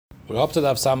We're up to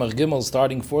Daf Samach Gimel,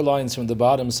 starting 4 lines from the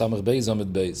bottom, Samach Beis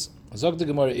Amid Beis. Zog the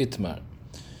Gemara Itmar.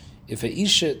 If a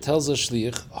Isha tells a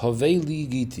Shliach, Havei li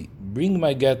Giti, bring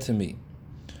my get to me.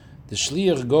 The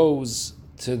Shliach goes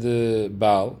to the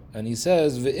Baal, and he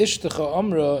says, Ve'ishtecha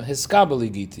Amra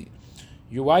hiskabali Giti.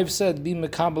 Your wife said, be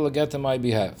mekabel a get on my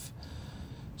behalf.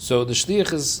 So the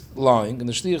Shliach is lying, and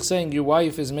the Shliach is saying, your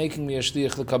wife is making me a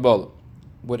Shliach l'Kabbalah.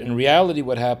 What in reality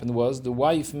what happened was the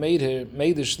wife made the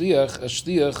shliach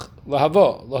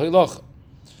lahava lahilacha.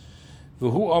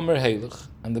 V'hu amr heilich,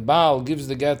 and the Baal gives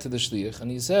the get to the shliach,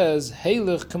 and he says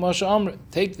heilich kamasha amr,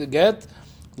 take the get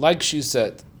like she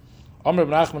said. Amr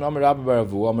b'nachman amr rabbi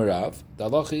baravu amr rav. The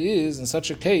halacha is in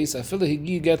such a case afila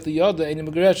higi get the yada any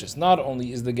megreshes. Not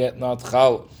only is the get not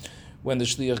chal when the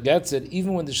shliach gets it,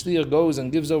 even when the shliach goes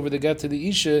and gives over the get to the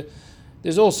isha,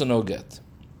 there's also no get.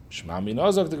 Shema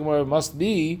Minazak, the Gemara must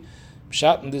be,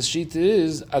 Pshat in this sheet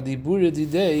is, Adibura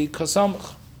Didei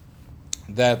Kasamach.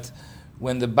 That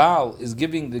when the Baal is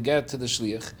giving the get to the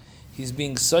Shliach, he's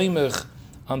being Saimach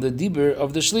on the Dibur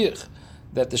of the Shliach.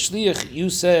 That the Shliach, you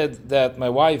said that my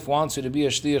wife wants you to be a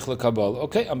Shliach l'Kabbalah.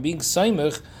 Okay, I'm being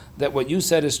Saimach that what you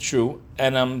said is true,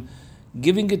 and I'm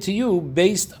giving it to you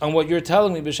based on what you're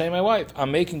telling me, b'shem my wife.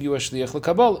 I'm making you a Shliach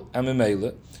l'Kabbalah. I'm a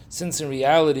Meila. Since in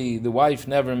reality, the wife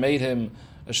never made him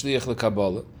a shliach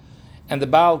l'Kabbalah, and the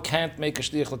Baal can't make a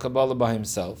shliach l'Kabbalah by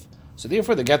himself. So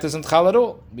therefore, the get isn't chal at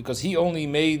all, because he only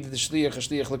made the shliach a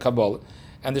shliach l'Kabbalah,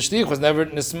 and the shliach was never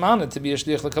nismaned to be a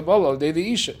shliach l'Kabbalah al day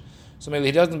the isha. So maybe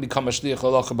he doesn't become a shliach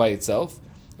l'Alacha by itself,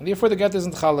 and therefore the get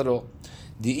isn't chal at all.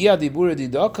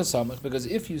 Because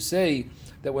if you say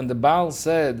that when the Baal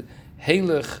said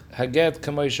heilich haget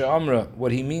k'moisha amra,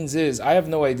 what he means is I have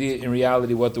no idea in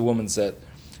reality what the woman said.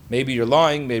 Maybe you're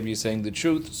lying, maybe you're saying the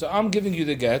truth. So I'm giving you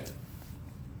the get,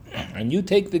 and you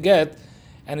take the get,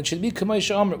 and it should be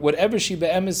K'maisha Amr. Whatever she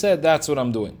be'emes said, that's what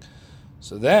I'm doing.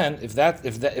 So then, if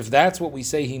that's what we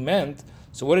say he meant,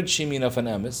 so what did she mean of an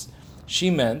emes? She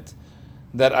meant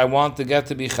that I want the get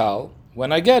to be chal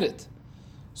when I get it.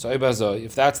 So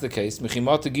if that's the case,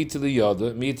 Mechimata Gita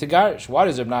Liyada, Mi Tegarish. Why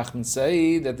does Reb Nachman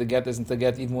say that the get isn't the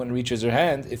get even when it reaches her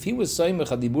hand? If he was Saimach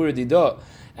Adibur Dida,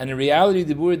 and in reality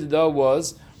Dibur Dida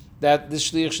was that this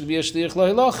shliach should be a shliach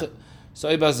lahilacha. So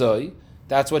ibazoi,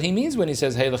 that's what he means when he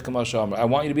says heilach kamash amr. I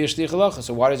want you to be a shliach lahilacha.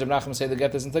 So why does Reb Nachman say the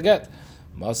get isn't a get?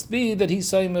 Must be that he's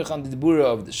saimach on the dibura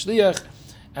of the shliach,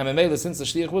 and memela since the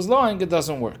shliach was lying, it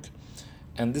doesn't work.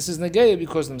 And this is negeya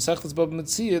because the Mesechtas Bava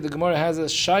Metzia, the Gemara has a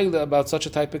shaila about such a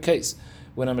type of case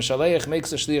when a meshaleich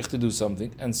makes a shliach to do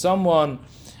something, and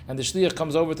the shliach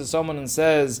comes over to someone and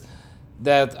says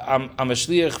that I'm a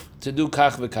shliach to do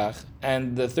kach v'kach,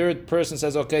 and the third person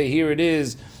says, okay, here it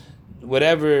is,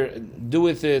 whatever, do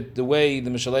with it the way the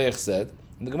Mishaleich said.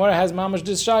 And the Gemara has mamash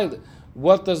dis shaila.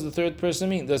 What does the third person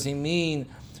mean? Does he mean,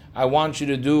 I want you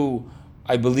to do,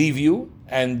 I believe you,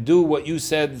 and do what you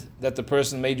said that the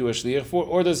person made you a shliach for?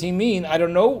 Or does he mean, I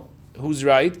don't know who's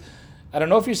right, I don't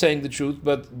know if you're saying the truth,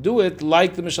 but do it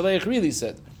like the Mishaleich really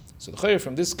said. So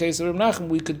from this case of Reb Nachman,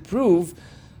 we could prove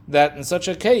that in such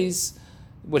a case,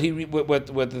 what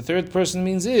the third person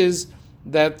means is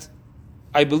that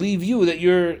I believe you that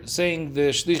you're saying the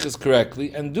shlichus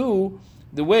correctly and do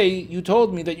the way you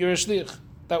told me that you're a shlich.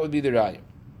 That would be the raya.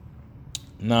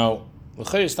 Now, you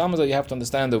have to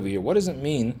understand over here. What does it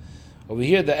mean? Over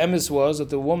here, the emes was that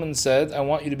the woman said, I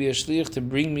want you to be a shlich to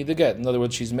bring me the get. In other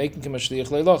words, she's making him a shlich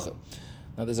leilocha.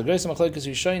 Now, there's a great machlokes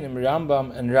Rishonim,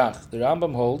 Rambam and Rach. The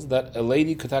Rambam holds that a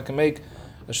lady could make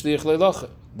a shlich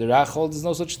leilocha. The Rach holds there's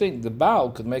no such thing. The Baal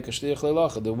could make a shliach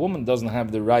leilocha. The woman doesn't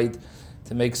have the right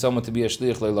to make someone to be a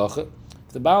shliach leilocha.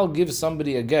 If the Baal gives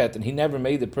somebody a get and he never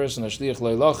made the person a shliach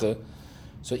leilocha,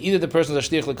 so either the person is a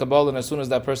shliach l'Kabbalah and as soon as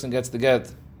that person gets the get,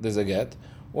 there's a get,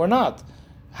 or not.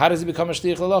 How does he become a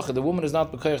shliach leilocha? The woman is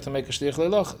not bekoich to make a shliach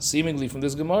leilocha. Seemingly from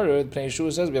this Gemara, Pnei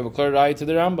Yeshua says we have a clear raya to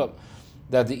the Rambam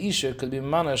that the isha could be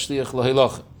mana shliach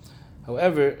leilocha.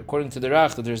 However, according to the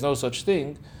Rach, that there's no such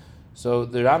thing. So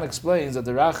the Ran explains that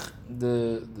the Rach,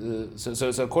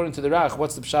 so according to the Rach,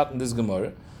 what's the pshat in this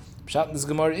Gemara? Pshat in this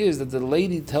Gemara is that the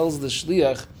lady tells the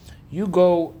shliach, you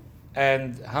go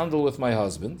and handle with my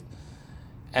husband,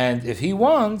 and if he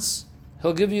wants,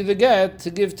 he'll give you the get to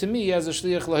give to me as a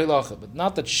shliach lahilacha, but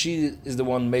not that she is the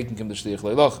one making him the shliach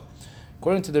lahilacha.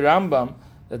 According to the Rambam,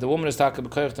 that the woman is taka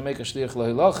b'koyach to make a shliach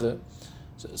lahilacha.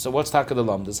 So what's taka the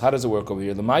lamdas? How does it work over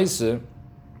here? The Maisa,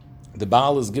 the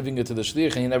Baal is giving it to the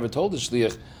shliach, and he never told the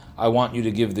shliach, I want you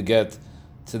to give the get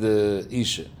to the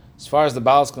isha. As far as the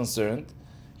Baal is concerned,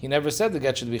 he never said the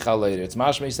get should be chal later. It's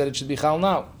mashma, he said it should be chal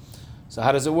now. So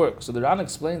how does it work? So the Ran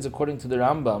explains, according to the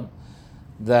Rambam,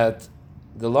 that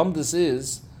the lamdas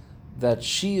is that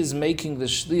she is making the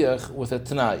shliach with a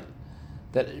t'nai,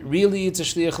 that really it's a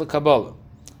shliach l'kabbalah.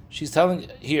 She's telling,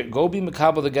 here, go be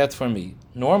mekabel the get for me.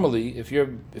 Normally, if you're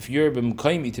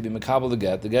b'mkoimi to be mekabel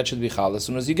the get should be chal as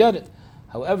soon as you get it.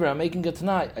 However, I'm making a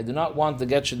t'nai. I do not want the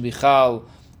get should be chal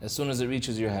as soon as it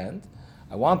reaches your hand.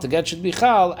 I want the get should be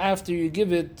chal after you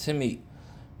give it to me.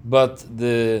 But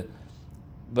the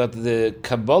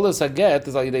kabbalas haget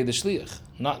is al yidei the shliach.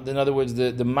 Not, in other words,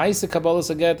 the ma'isa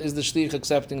kabbalas haget is the shliach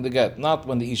accepting the get, not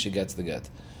when the isha gets the get.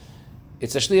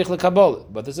 It's a shliach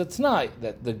l'kabbalah, but there's a t'nai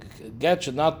that the get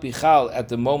should not be chal at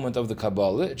the moment of the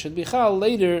kabbalah. It should be chal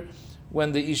later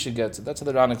when the isha gets it. That's how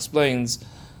the Ran explains.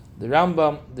 The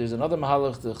Rambam, there's another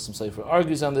mahalach. The Chassam Sofer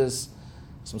argues on this.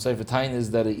 Some Sofer tain is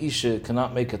that a isha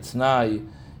cannot make a t'nai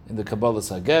in the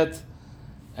kabbalah's haget,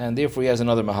 and therefore he has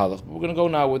another mahalach. But we're going to go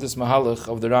now with this mahalach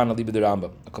of the Ran alibi the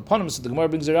Rambam. A kapanim, so the Gemara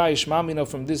brings a raya shmamina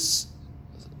from this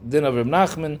din of Reb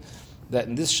Nachman, that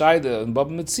in this Shaida in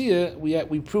Baba Metzia,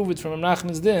 we prove it from Reb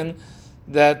Nachman's din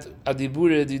that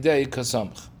adibure didei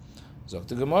kasamch. So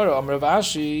the Gemara, Amar Rav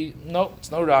Ashi, no,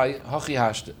 it's no Rai, hachi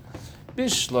hashte.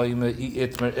 Bishloime I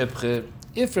itmer ibche.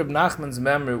 If Reb Nachman's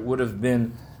memory would have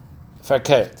been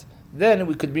fakert, then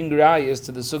we could bring rayas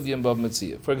to the sugya in Baba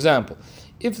Metzia. For example,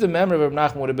 if the memory of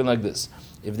Reb Nachman would have been like this,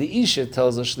 if the Isha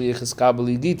tells a shliach is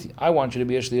kabali Gittin, I want you to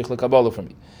be a shliach l'kabbalah for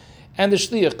me. And the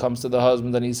shliach comes to the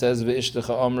husband and he says,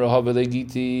 "Ve'ishtecha amra havele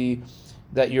giti,"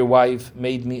 that your wife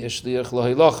made me a shliach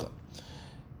lohilocha.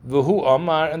 V'hu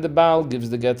amar, and the Baal gives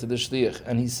the get to the shliach,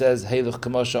 and he says, "Heilach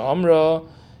kamasha amra,"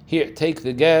 here, take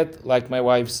the get, like my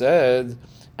wife said.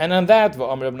 And on that,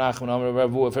 v'amar Reb Nachman, amar Reb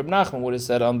Avu, if Reb Nachman would have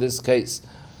said on this case,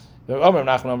 amar Reb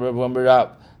Nachman, amar Reb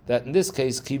Avu, that in this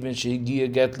case, kivin shehigia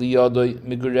get liyodoi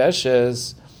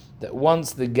migureshes, that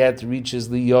once the get reaches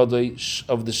liyodoi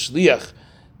of the shliach,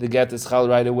 the get is chal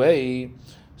right away.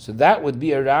 So that would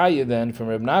be a raya then from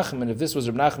Reb Nachman. If this was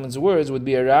Reb Nachman's words, would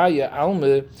be a raya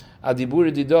alme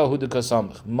adibur didah hu de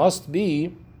kasamach. Must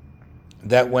be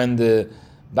that when the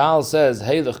Baal says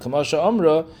heilach kamasha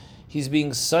amra, he's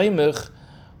being saimich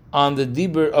on the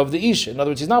dibur of the isha. In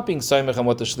other words, he's not being saimich on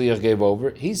what the shliach gave over.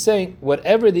 He's saying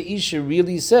whatever the isha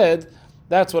really said,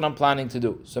 that's what I'm planning to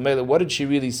do. So Mela, what did she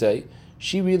really say?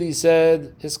 She really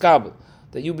said hiskabel,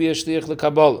 that you be a shliach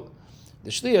l'kabbalah. The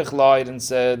shliach lied and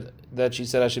said that she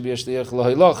said I should be a shliach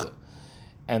lohilocha,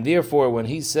 and therefore when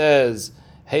he says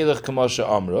heilach kamasha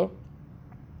amra,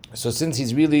 so since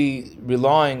he's really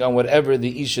relying on whatever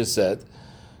the isha said,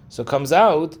 so comes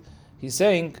out he's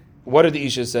saying, what did the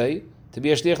isha say? To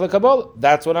be a shliach l'kabbalah.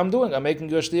 That's what I'm doing. I'm making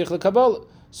you a shliach l'kabbalah.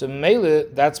 So mele,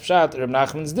 that's pshat Reb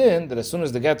Nachman's din, that as soon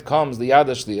as the get comes, the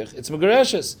yada shliach, it's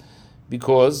megareshes,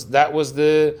 because that was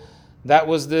the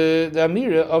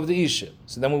amira of the isha.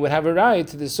 So then we would have a right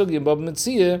to the sugya in Baba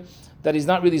Metzia that he's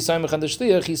not really saimach on the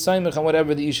shliach, he's saimach on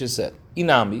whatever the isha said.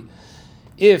 Inami,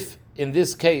 if in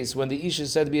this case when the isha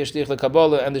said to be a shliach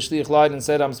l'kabbalah and the shliach lied and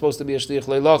said I'm supposed to be a shliach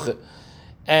le'ilocha,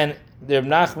 and the Reb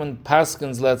Nachman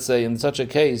paskins, let's say in such a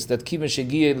case that kivin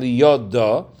shegiya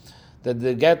liyoda, that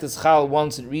the get is chal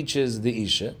once it reaches the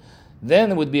isha,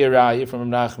 then it would be a raya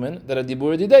from Reb Nachman that a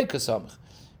dibur didei kasamach,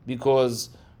 because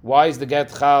why is the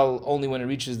get chal only when it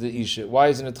reaches the isha? Why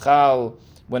isn't it chal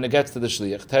when it gets to the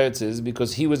shliach? Teretz is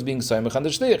because he was being saimach on the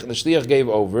shliach, and the shliach gave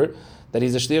over that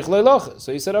he's a shliach lohilocha.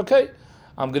 So he said, okay,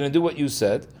 I'm going to do what you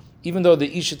said, even though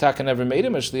the isha taka never made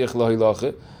him a shliach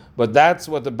lohilocha, but that's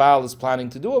what the Baal is planning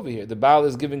to do over here. The Baal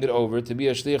is giving it over to be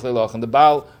a shliach lohilocha, and the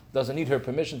Baal doesn't need her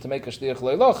permission to make a shliach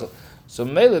lohilocha. So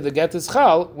mele, the get is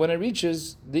chal when it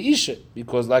reaches the isha,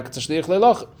 because like it's a shliach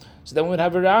lohilocha. So then we would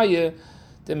have a raya,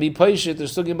 then be paishit or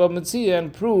sugim bab metzia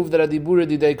and prove that adibura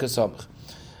didei kasamach.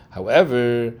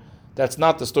 However, that's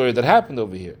not the story that happened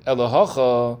over here.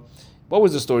 Elohacha, what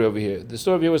was the story over here? The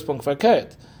story over here was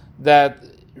punkfaket, that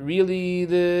really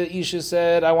the isha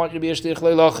said, "I want you to be a shliach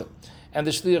le'ilocha," and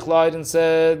the shliach lied and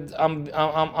said,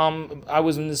 "I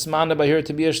was nismana by her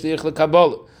to be a shliach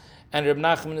le'kabbalah." And Reb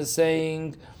Nachman is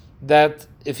saying that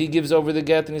if he gives over the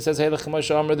get and he says, "Hey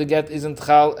l'chamash amr," the get isn't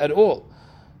chal at all.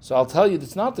 So I'll tell you,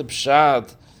 it's not the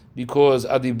pshat because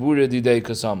adibura didei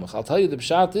kasamach. I'll tell you the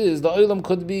pshat is the olam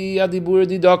could be adibura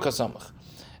didei kasamach.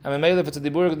 And if it's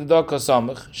adibura didei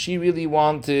kasamach, she really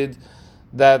wanted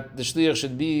that the shliach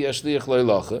should be a shliach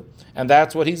lo'ilocha, and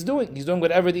that's what he's doing. He's doing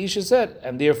whatever the isha said,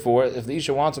 and therefore, if the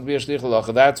isha wants him to be a shliach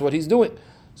lo'ilocha, that's what he's doing.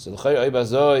 So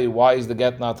why is the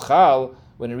get not chal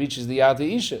when it reaches the yad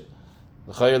isha?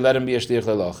 Let him be a shliach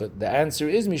lo'ilocha. The answer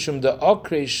is mishum da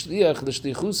okre shliach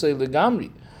l'shlichusei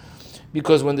legamri.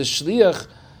 Because when the shliach,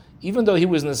 even though he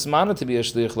was nismana to be a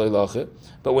shliach lo'ilocha,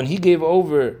 but when he gave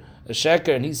over a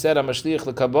sheker and he said, "I'm a shliach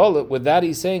l'kabbalah," with that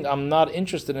he's saying, "I'm not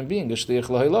interested in being a shliach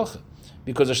lo'ilocha,"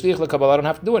 because a shliach lekabbalah I don't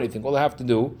have to do anything. All I have to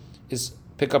do is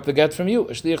pick up the get from you.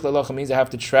 A shliach lehalacha means I have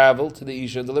to travel to the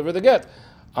isha and deliver the get.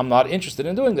 I'm not interested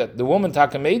in doing that. The woman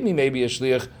taka made me maybe a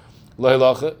shliach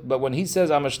lehalacha, but when he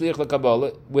says I'm a shliach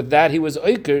lekabbalah, with that he was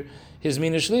oiker his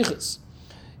mina shlichus.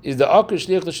 Is the akar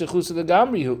shliach l'shlichus the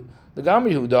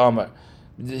gamrihu the amar,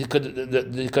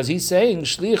 because he's saying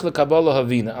shliach lekabbalah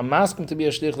havina. I'm asking to be a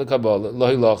shliach lekabbalah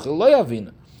lehalacha lo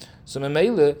havina. So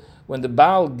memele, when the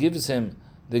Baal gives him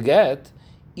the get,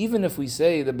 even if we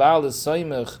say the Baal is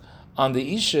soymech on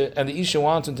the Isha, and the Isha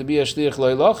wants him to be a shliach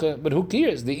leilacha, but who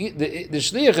cares? The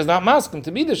shliach is not masking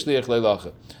to be the shliach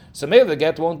leilacha. So maybe the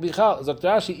get won't be chal. Dr.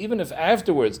 Rashi, even if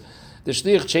afterwards the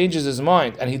shliach changes his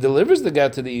mind and he delivers the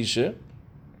get to the Isha,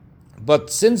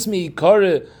 but since me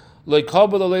kare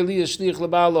loikabel aleili shliach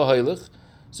lebaal loheilach,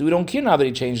 so we don't care now that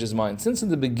he changed his mind. Since in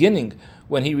the beginning,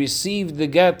 when he received the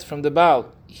get from the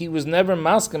Baal, he was never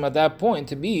masking at that point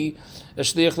to be a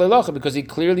shliach leilacha, because he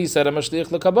clearly said I'm a shliach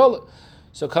lekabbalah.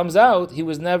 So it comes out it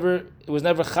was never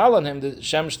chal on him the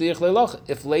shem shliach leilacha.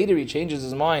 If later he changes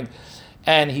his mind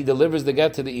and he delivers the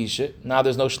get to the isha, now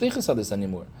there's no shlichus on this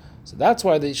anymore. So that's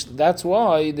why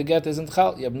the get isn't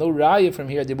chal. You have no raya from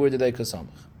here. Dibur dedei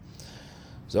kasamach.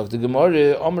 Zok the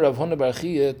Gemara Omer of Huna bar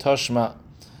Chiya Tashma.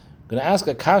 I'm going to ask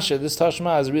a kasha. This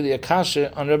Tashma is really a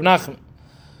kasha on Reb Nachman.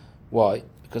 Why?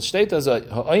 Because shteit azay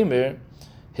ha'omer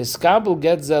hiskabel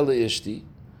get zel ishti.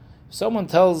 Someone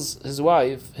tells his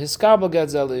wife, hiskabel get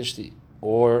zel ishti,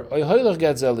 or oyhoilach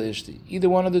get zel ishti, either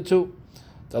one of the two.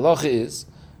 The halacha is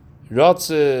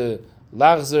rotze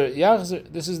lachzer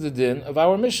yachzer. This is the din of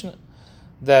our Mishnah,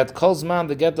 that kol zman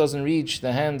the get doesn't reach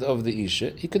the hand of the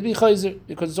isha, he could be chayzer,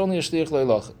 because it's only a shliach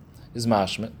leilacha. Is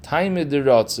mashma taimid de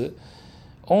rotze.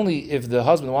 Only if the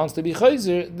husband wants to be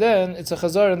chayzer, then it's a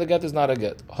chazar and the get is not a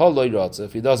get. Holoi rotze,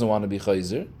 if he doesn't want to be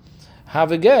chayzer,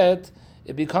 have a get,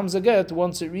 it becomes a get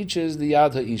once it reaches the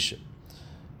yad ha'isha.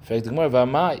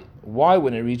 Why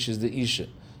when it reaches the isha?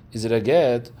 Is it a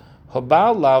get? In the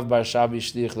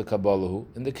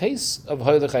case of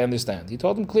hoylech, I understand. He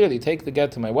told him clearly, take the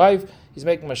get to my wife, he's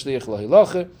making my shliach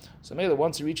lahilacha, so maybe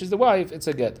once he reaches the wife, it's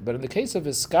a get. But in the case of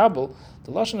his skabel,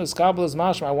 the lashon of skabel is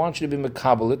mashma, I want you to be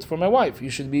mekabelit for my wife. You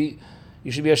should be a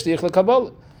shliach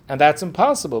lekabbalah. And that's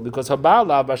impossible, because the Baal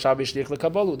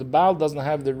doesn't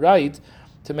have the right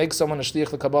to make someone a shliach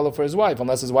lekabbalah for his wife,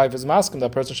 unless his wife is masking,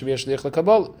 that person should be a shliach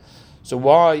lekabbalah. So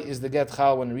why is the get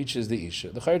chal when it reaches the isha?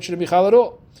 The chayot shouldn't be chal at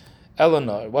all.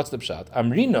 Eleanor, what's the pshat?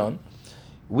 Amrinon,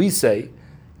 we say,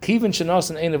 kivin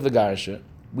shenasan ein of the garsha.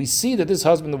 We see that this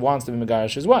husband wants to be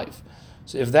megarish his wife.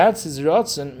 So if that's his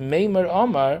ratzon, meimer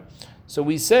omar, so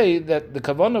we say that the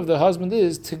kavan of the husband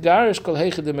is tigarish kol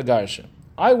heichid de megarsha.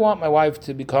 I want my wife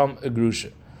to become a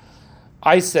grusha.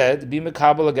 I said, be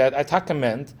mekabel a get. I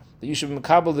meant that you should be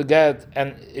mekabel the get,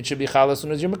 and it should be chal as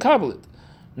soon as you're mekabel it.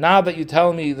 Now that you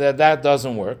tell me that that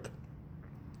doesn't work,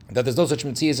 that there's no such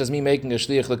mitzvah as me making a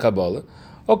shliach lekabbalah,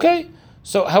 okay,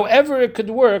 so however it could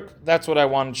work, that's what I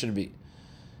want it should be.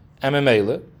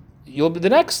 Ememele, you'll be the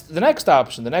next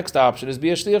option. The next option is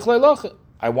be a shliach leilacha.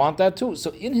 I want that too.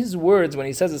 So in his words, when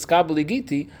he says it's kabbalah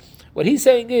giti, what he's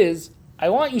saying is, I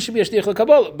want you should be a shliach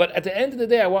lekabbalah, but at the end of the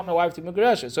day, I want my wife to be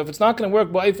megaresha. So if it's not going to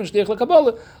work ba'ifin shliach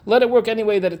lekabbalah, let it work any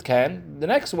way that it can. The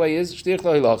next way is shliach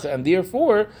leilacha, and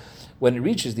therefore, when it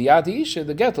reaches the yad isha,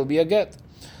 the get will be a get.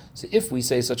 So if we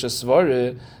say such a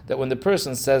svara, that when the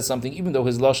person says something, even though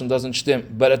his lashon doesn't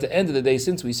shtim, but at the end of the day,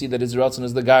 since we see that his ratzon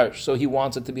is the garsh, so he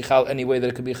wants it to be chal any way that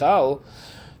it could be chal,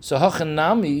 so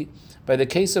hachanami, by the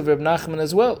case of Reb Nachman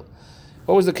as well.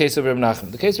 What was the case of Reb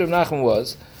Nachman? The case of Reb Nachman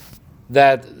was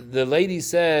that the lady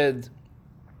said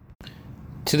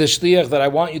to the shliach that I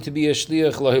want you to be a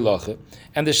shliach lahilacha,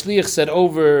 and the shliach said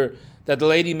over that the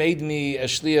lady made me a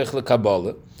shliach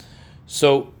lekabbalah.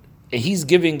 So he's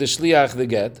giving the shliach the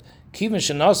get. Kivin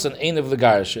shenasan ein of the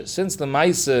garsha. Since the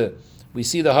ma'isa, we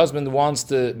see the husband wants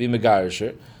to be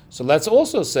megarisher. So let's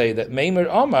also say that meimer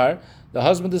omar, the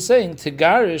husband is saying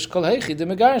tigarish kol heichi de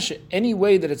megarisher. Any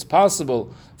way that it's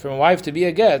possible for my wife to be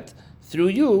a get through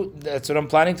you, that's what I'm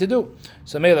planning to do.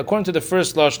 So Meil, according to the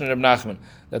first lashon of Nachman,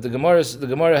 that the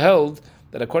Gemara held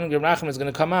that according to Nachman is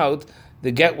going to come out,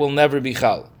 the get will never be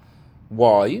chal.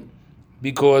 Why?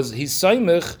 Because he's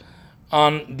saimich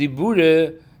on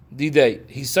dibure didei.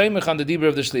 He's saimich on the dibur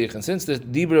of the shliach, and since the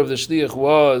dibur of the shliach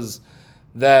was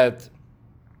that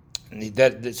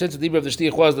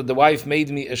the wife made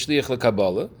me a shliach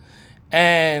lekabbalah,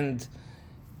 and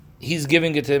he's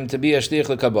giving it to him to be a shliach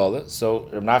lekabbalah. So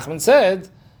Reb Nachman said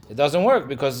it doesn't work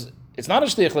because it's not a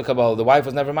shliach lekabbalah. The wife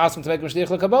was never asking to make him a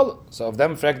shliach lekabbalah. So of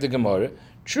them frek the Gemara,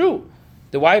 true.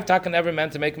 The wife taka never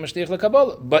meant to make him a shliach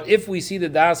lekabbalah. But if we see the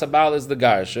das habal is the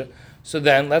garsha, So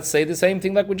then, let's say the same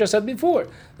thing like we just said before,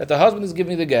 that the husband is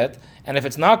giving me the get, and if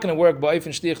it's not going to work ba'ofen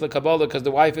shliach lekabala because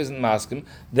the wife isn't maskim,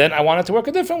 then I want it to work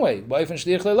a different way, ba'ofen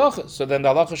shliach lelacha. So then the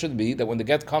halacha should be that when the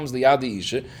get comes the yad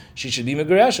isha, she should be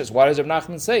megareshes. Why does Rav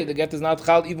Nachman say the get is not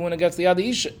chal even when it gets the yad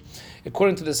isha?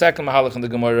 According to the second mahalach in the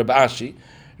Gemara, Rav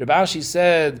Ashi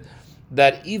said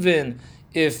that even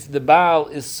if the Baal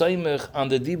is soymech on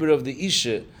the dibur of the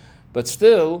isha, but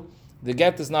still the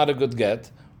get is not a good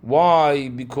get. Why?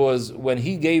 Because when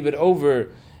he gave it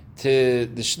over to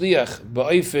the shliach,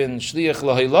 ba'ofen shliach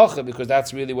lahaylacha, because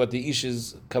that's really what the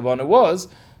isha's kavanah was,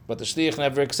 but the shliach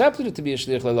never accepted it to be a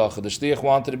shliach lahaylacha. The shliach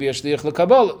wanted to be a shliach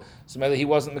lekabbalah, so maybe he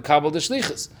wasn't mekabel the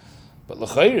shlichus. But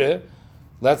l'chayre,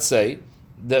 let's say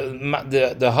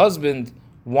the husband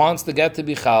wants the get to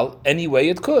be chal any way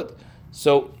it could.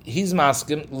 So he's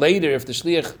maskim. Later, if the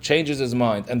shliach changes his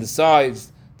mind and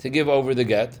decides to give over the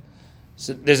get,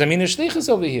 so there's a mina shlichus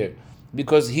over here,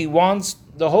 because he wants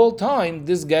the whole time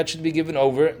this get should be given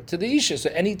over to the isha. So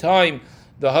anytime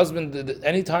the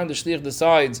shliach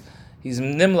decides he's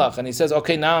nimlach and he says,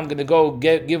 okay, now I'm going to go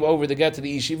give over the get to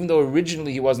the isha, even though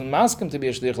originally he wasn't maskim to be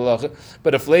a shliach halacha,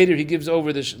 but if later he gives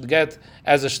over the get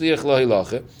as a shliach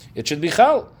halacha, it should be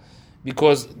chal,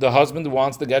 because the husband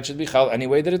wants the get should be chal any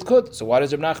way that it could. So why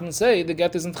does Rav Nachman say the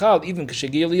get isn't chal even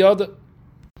k'shegiyah liyada?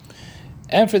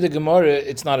 And for the Gemara,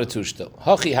 it's not a tushtel.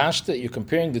 Hachi hashta, you're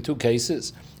comparing the two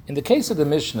cases. In the case of the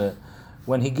Mishnah,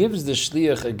 when he gives the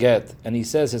shliach a get and he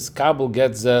says his kabel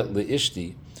getza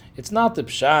leishti, it's not the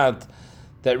pshat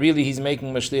that really he's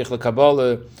making shliach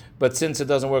lekabbalah, but since it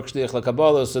doesn't work shliach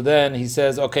lekabbalah, so then he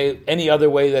says, okay, any other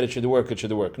way that it should work, it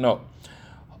should work. No.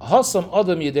 Hasam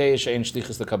adam yedei she'en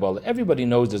shlichus lekabbalah. Everybody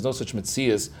knows there's no such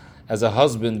mitzias as a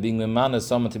husband being memana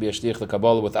someone to be a shliach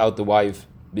lekabbalah without the wife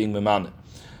being memana.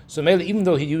 So even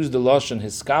though he used the lashon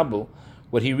his kabel,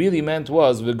 what he really meant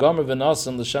was v'gomer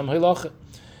v'nasan l'shem halacha.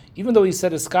 Even though he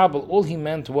said his kabel, all he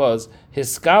meant was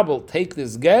his kabel, take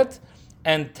this get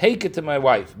and take it to my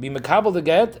wife. Be mekabel the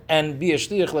get and be a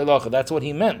shliach le'lacha. That's what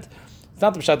he meant. It's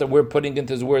not the pshat that we're putting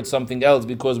into his word something else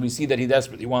because we see that he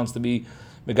desperately wants to be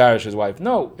megarish his wife.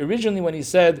 No, originally when he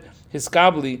said his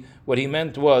kabeli, what he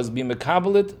meant was be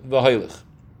mekabelit v'hoilech.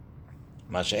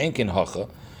 Masha'enkin hacha.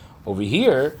 Over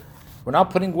here, we're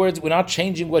not putting words, we're not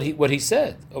changing what he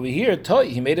said. Over here,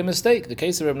 he made a mistake. The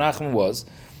case of Reb Nachman was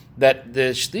that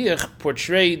the shliach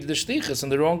portrayed the shlichus in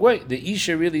the wrong way. The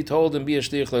isha really told him be a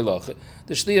shliach le'lacha.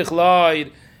 The shliach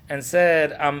lied and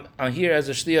said, I'm here as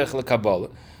a shliach lekabbalah.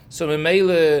 So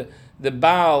Memele, the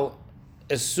Baal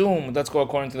assumed, let's go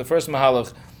according to the first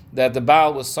mahalach, that the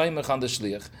Baal was soymech on the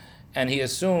shliach, and he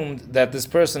assumed that this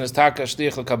person is taka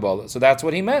shliach lekabbalah. So that's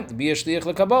what he meant, be a shliach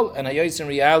lekabbalah. And hayos in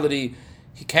reality,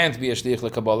 he can't be a shliach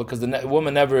lekabbalah because the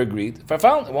woman never agreed. If I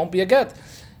found it won't be a get.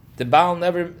 The Baal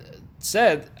never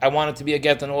said, I want it to be a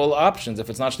get on all options. If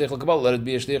it's not shliach lekabbalah, let it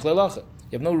be a shliach lelacha.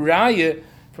 You have no raya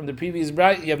from the previous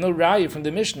brayah. You have no raya from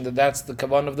the Mishnah that that's the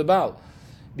kavan of the Baal,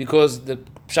 because the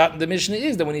pshat in the Mishnah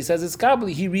is that when he says it's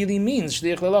kabli, he really means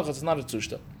shliach lelacha. It's not a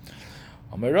tushta.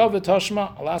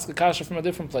 I'll ask a kasha from a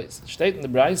different place. State in the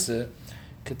brayse,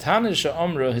 Ketana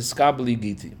she'omra his kabli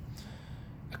gittin.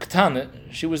 Ketana,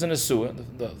 she was in a suah,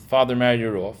 the father married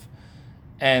her off,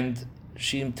 and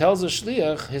she tells the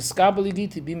shliach, his kabali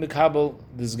giti be mekabel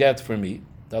this get for me.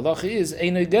 The halacha is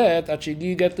ein get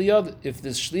achigi get liyad. If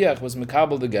this shliach was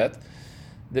mekabel the get,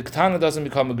 the ketana doesn't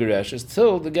become a geresh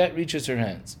till the get reaches her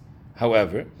hands.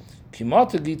 However,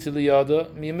 kimata giti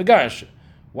liyada mi megarsha.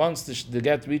 Once the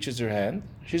get reaches her hand,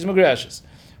 she's megareshes.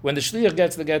 When the shliach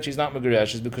gets the get, she's not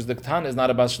megareshes because the ketana is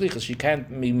not about shlichus. She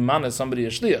can't be mana somebody a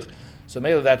shliach. So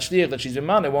maybe that shliach that she's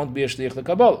imana won't be a shliach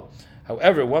lekabbalah.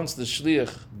 However, once the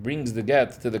shliach brings the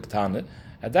get to the ketana,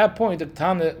 at that point the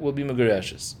ketana will be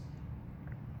megareshes.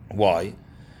 Why?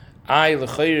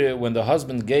 When the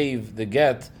husband gave the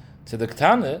get to the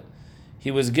ketana,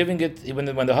 he was giving it. When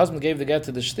the husband gave the get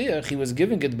to the shliach, he was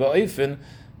giving it ba'ofen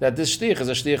that this shliach is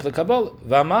a shliach lekabbalah.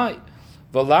 V'amai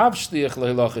v'lav shliach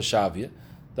lehilacha shavya.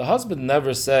 The husband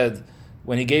never said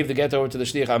when he gave the get over to the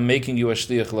shliach, I'm making you a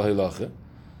shliach lehilacha.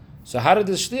 So how did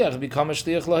this shliach become a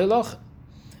shliach lehilacha?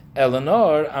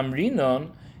 Eleanor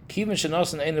Amrinon Kivin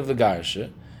Shanosan Ein of the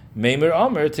Garsha Meimer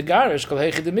Omer to Garish Kol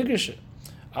Heichid the Migrisha.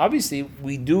 Obviously,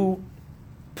 we do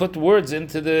put words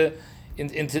into the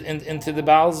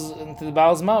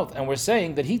Baal's mouth, and we're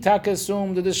saying that he taka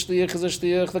assumed that the shliach is a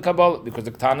shliach lekabbalah because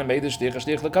the ketana made the shliach a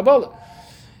shliach lekabbalah.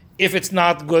 If it's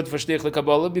not good for shliach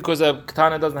lekabbalah because a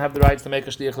ketana doesn't have the rights to make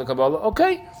a shliach lekabbalah,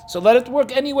 okay, so let it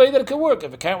work any way that it can work.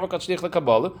 If it can't work on shliach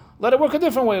lekabbalah, let it work a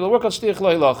different way. It'll work on shliach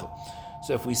lehilacha.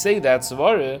 So if we say that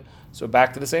svara, so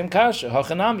back to the same kasha.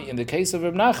 Hachanami in the case of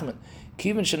Reb Nachman,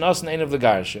 Kiven shenasan ein of the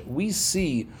garsha. We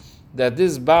see that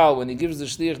this Baal, when he gives the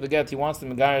shliach the get, he wants to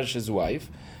megarish his wife.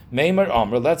 Meimer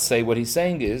Amr, let's say what he's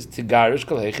saying is to garish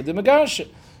kol heichid de megarsha.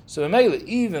 So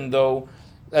even though,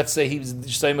 let's say he's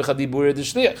shayimach hadibur de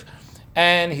shliach,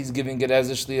 and he's giving it as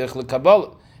a shliach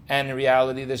lekabbalah, and in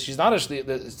reality that she's not a shliach,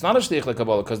 it's not a shliach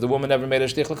lekabbalah because the woman never made a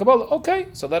shliach lekabbalah. Okay,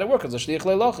 so let it work as a shliach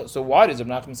leilacha. So why does Reb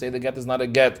Nachman say the get is not a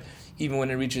get even when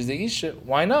it reaches the isha?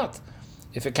 Why not?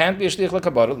 If it can't be a shliach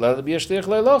lekabbalah, let it be a shliach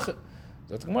leilacha.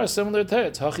 The Gemara is similar to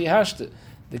it. Hachi hashta.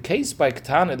 The case by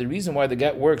Ktana, the reason why the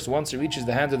get works once it reaches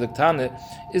the hand of the Ktana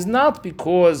is not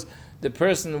because the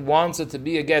person wants it to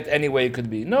be a get any way it could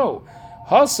be. No.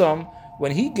 Hasam,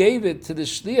 when he gave it to the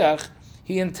shliach,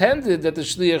 he intended that the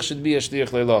shliach should be a shliach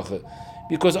leilacha.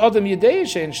 Because Adam Yedei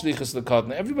shein shlichus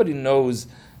lekatan. Everybody knows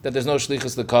that there's no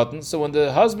shlichus lekatan. So when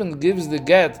the husband gives the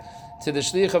get to the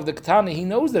shliach of the Ktana, he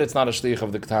knows that it's not a shliach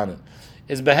of the Ktana.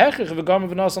 It's behechich v'gam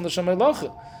v'nas on the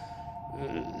shemaylacha.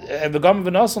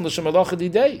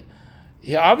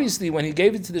 Obviously, when he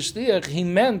gave it to the shliach, he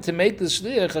meant to make the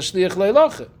shliach a shliach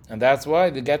leilacha, and that's why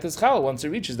the get is chal once it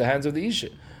reaches the hands of the isha.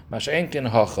 Masha'enkin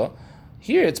hacha.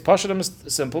 Here, it's pashut a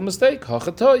simple mistake.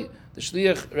 Hacha toy. The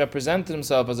shliach represented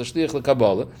himself as a shliach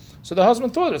lekabbalah, so the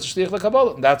husband thought it's a shliach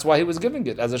lekabbalah, and that's why he was giving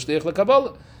it as a shliach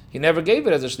lekabbalah. He never gave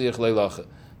it as a shliach leilacha.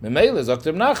 Memele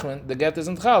Dr. Nachman, the get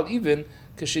isn't chal even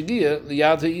kashigia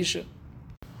liyad ha'isha.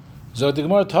 So the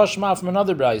Gemara tashma from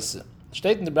another brayse.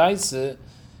 State in the brayse,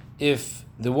 if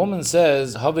the woman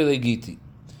says havele giti,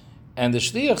 and the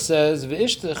shliach says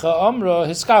ve'ishtecha amra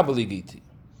hiskabeli giti,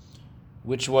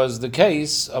 which was the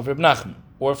case of Reb Nachman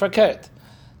or Faket.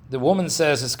 The woman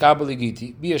says hiskabeli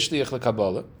giti, be a shliach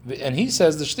lekabbalah, and he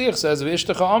says the shliach says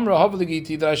ve'ishtecha amra havele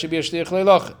giti, that I should be a shliach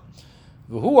leilacha.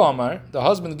 V'hu amar, the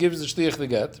husband gives the shliach the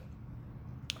get,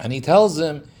 and he tells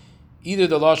him either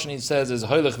the lashon he says is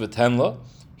hoylech v'tenla.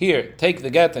 Here, take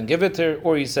the get and give it to her,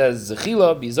 or he says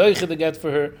zechila, be zoiche the get for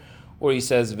her, or he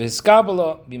says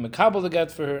v'hiskabala, be mekabel the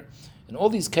get for her. In all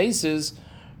these cases,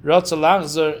 ratza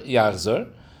lachzer yachzer,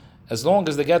 as long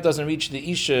as the get doesn't reach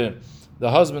the isha, the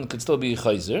husband could still be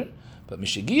chayzer. But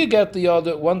mishigia get the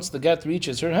other, once the get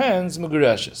reaches her hands,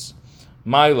 megureshes.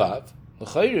 My love,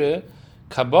 l'chayre,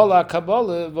 kabbalah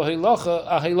v'hilacha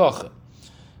ahilacha.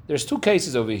 There's two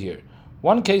cases over here.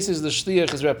 One case is the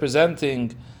shliach is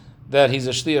representing that he's a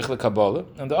shliach lekabbalah,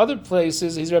 and the other place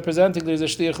is he's representing that he's a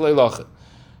shliach leilacha.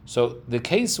 So the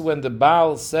case when the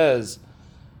Baal says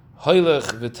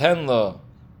hoylech v'tenla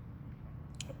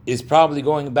is probably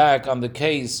going back on the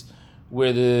case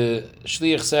where the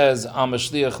shliach says I'm a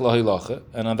shliach leilacha,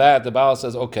 and on that the Baal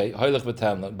says okay hoylech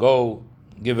v'tenla, go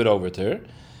give it over to her.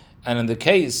 And in the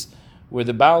case where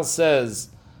the Baal says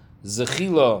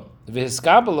zechila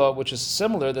v'hiskabala, which is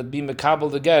similar, that be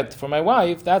mekabel the get for my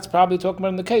wife, that's probably talking about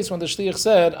in the case when the shliach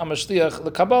said, I'm a shliach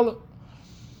lekabala.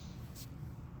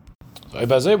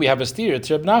 So we have a steer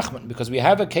to Reb Nachman, because we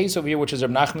have a case over here which is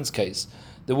Reb Nachman's case.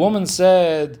 The woman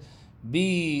said,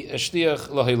 be a shliach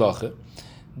lahilacha.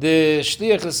 The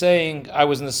shliach is saying, I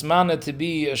was nismana to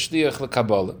be a shliach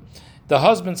lekabala. The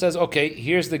husband says, okay,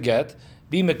 here's the get,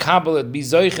 be mekabel it, be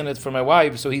zoichen it for my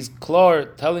wife. So he's klar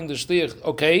telling the shliach,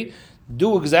 okay,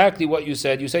 do exactly what you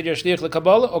said. You said you're shliach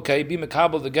lekabbalah. Okay, be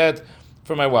mekabel the get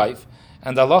for my wife.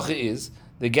 And the halacha is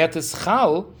the get is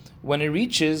chal when it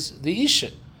reaches the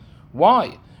isha.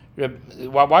 Why?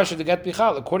 Why should the get be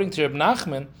chal? According to Reb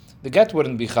Nachman, the get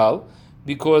wouldn't be chal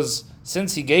because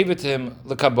since he gave it to him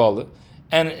lekabbalah,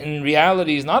 and in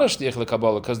reality he's not a shliach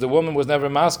lekabbalah because the woman was never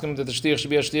masking that the shliach should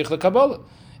be a shliach lekabbalah,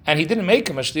 and he didn't make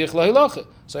him a shliach lahilacha.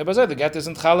 So the get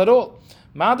isn't chal at all.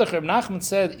 Madach Reb Nachman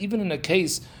said even in a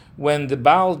case when the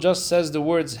Baal just says the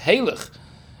words heilich,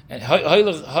 and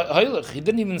heilich, he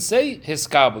didn't even say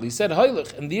hiskabel, he said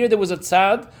heilich, and there was a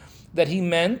tzad that he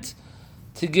meant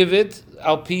to give it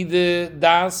al pi the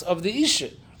das of the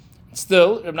isha.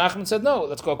 Still, Reb Nachman said no.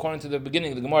 Let's go according to the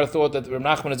beginning. The Gemara thought that Reb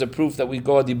Nachman is a proof that we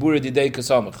go dibur didei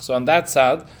kasamach. So on that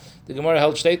tzad, the Gemara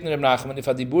held state in Reb Nachman if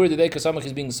a dibur didei kasamach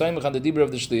is being soimach on the dibur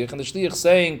of the shliach, and the shliach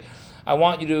saying, I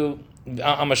want you to,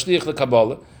 I'm a shliach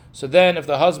lekabbalah. So then, if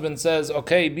the husband says,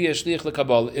 okay, be a shliach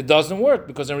lekabbalah, it doesn't work,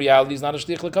 because in reality, he's not a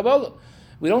shliach lekabbalah.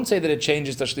 We don't say that it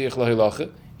changes to shliach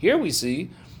lahilacha. Here we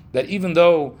see that even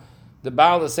though the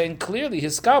Baal is saying clearly,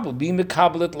 his kabbalah, be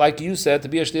mekabelit, like you said, to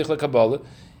be a shliach lekabbalah,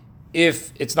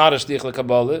 if it's not a shliach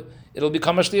lekabbalah, it'll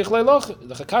become a shliach lahilacha.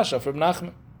 The chakasha from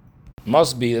Nachman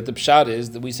must be that the pshat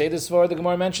is that we say this for the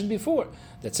Gemara mentioned before,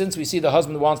 that since we see the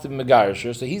husband wants to be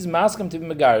megarisher, so he's masking to be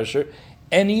megarisher,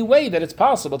 any way that it's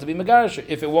possible to be megarisher.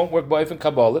 If it won't work boif and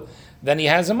Kabbalah, then he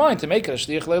has in mind to make it a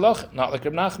shliach leilach, not like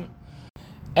Reb Nachman.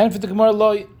 And for the Gemara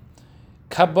loy,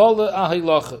 Kabbalah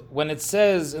ahilacha. When it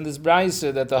says in this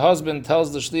brayser that the husband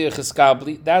tells the shliach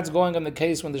hiskabli, that's going on the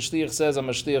case when the shliach says I'm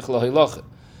a shliach lahilacha,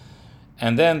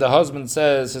 and then the husband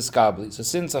says hiskabli. So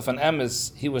since of an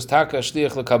emes he was taka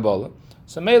shliach lekabbalah,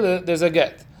 so mele there's a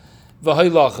get.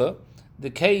 V'hilacha, the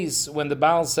case when the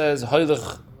Baal says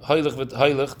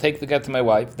hoilich, take the get to my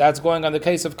wife, that's going on the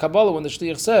case of kabbalah when the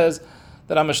shliach says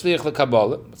that I'm a shliach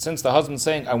lekabbalah. But since the husband's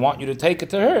saying I want you to take it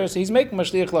to her, so he's making a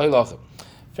shliach lahilacha.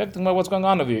 Affecting about what's going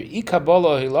on over here.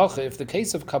 If the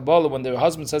case of Kabbalah, when the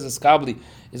husband says Eskabli,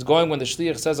 is going when the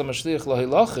shliach says I'm a shliach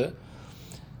lahilacha,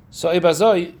 so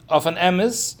ibazoi of an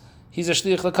emes, he's a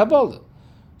shliach lekabbalah.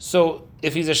 So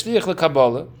if he's a shliach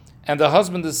lekabbalah and the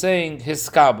husband is saying his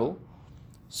kabel,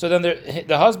 so then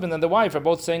the husband and the wife are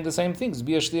both saying the same things.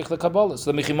 Be a shliach lekabbalah.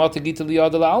 So the mechimata gita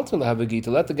liyada la'alta have a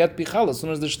gita. Let the get bichal as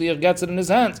soon as the shliach gets it in his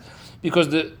hands, because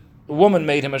the woman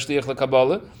made him a shliach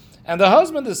lekabbalah. And the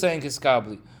husband is saying his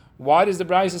kabli. Why does the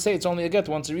brayser say it's only a get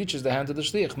once it reaches the hand of the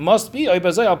shliach? Must be,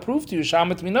 I'll prove to you,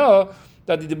 shamet minah,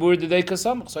 that the dibur didei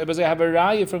kasamach. So I have a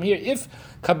raya from here. If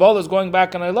Kabbalah is going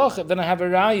back on Eilach, then I have a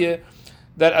raya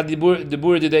that a dibur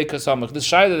didei kasamach. The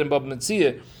shayla in Bab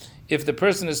Metzia, if the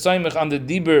person is saimach on the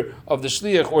dibur of the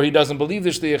shliach, or he doesn't believe the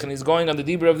shliach and he's going on the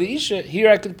dibur of the isha, here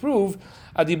I could prove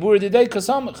a dibur didei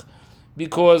kasamach,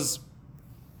 because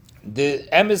the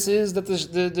emes is that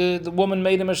the woman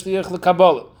made him a shliach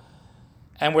lekabbalah,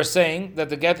 and we're saying that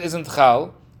the get isn't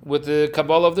chal with the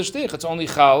kabbalah of the shliach. It's only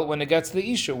chal when it gets to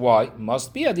the isha. Why?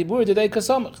 Must be a dibur didei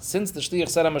kasamach. Since the shliach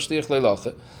said I'm a shliach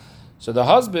leilacha, so the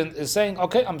husband is saying,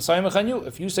 okay, I'm saimach on you.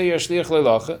 If you say you're a shliach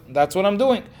leilacha, that's what I'm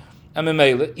doing. And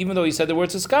memele, even though he said the word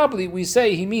hiskabli, we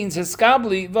say he means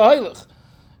hiskabli v'hoilach.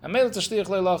 And memele it's a shliach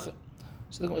leilacha.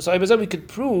 So we could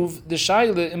prove the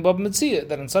shaila in Bab Metzia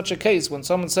that in such a case, when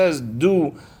someone says,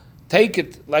 do, take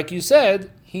it like you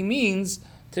said, he means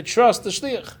to trust the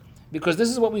shliach. Because this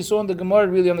is what we saw in the Gemara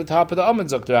really on the top of the Amid,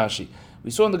 Dr. Rashi.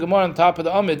 We saw in the Gemara on the top of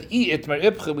the Amid,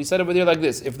 we said over there like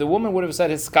this, if the woman would have said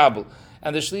his kabel,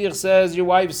 and the shliach says, your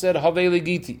wife said, haveli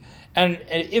giti, and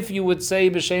if you would say,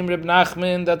 b'shem Reb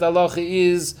Nachman, that Allah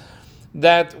is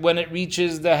that when it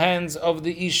reaches the hands of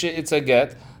the isha, it's a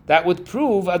get, that would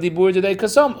prove adibur didei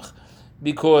kasamach,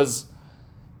 because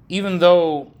even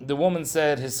though the woman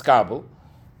said his kabel,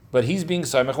 but he's being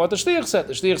samech what the shliach said.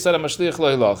 The shliach said I'm a shliach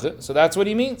lohilacha, so that's what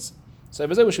he means. So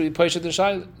we should be paishet the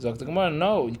shayla. Zok the Gemara,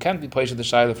 no, you can't be paishet the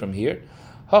shayla from here.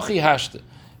 Hachi hashte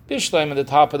bishleim at the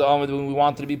top of the amud when we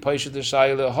wanted to be paishet the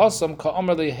shayla. Hasam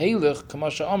ka'amr lehelich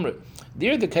kamasha amr.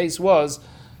 There the case was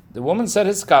the woman said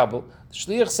his kabel, the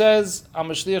shliach says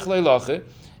I'm a shliach lohilacha,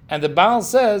 and the Baal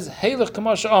says, Heilech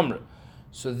Kamash Amr.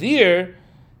 So there,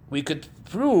 we could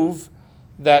prove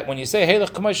that when you say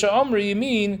Heilech Kamash Amr, you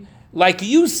mean, like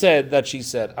you said that she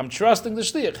said, I'm trusting the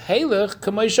shliach. Heilech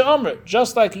Kamash Amr.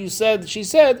 Just like you said, she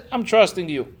said, I'm trusting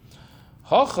you.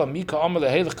 Hacha Mika Amr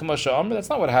Heilech Kamash Amr. That's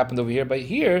not what happened over here. But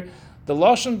here, the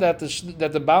lashon that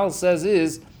the Baal says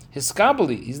is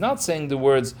Hiskabali. He's not saying the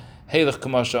words Heilech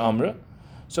Kamash Amr.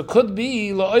 So could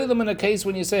be, La'olam in a case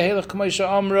when you say Heilech Kamash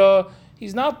Amr,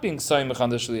 he's not being saimach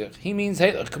on the shliach. He means,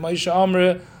 hey, k'maisha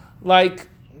amra, like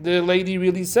the lady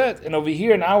really said. And over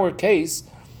here in our case,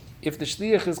 if the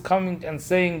shliach is coming and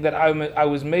saying that I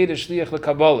was made a shliach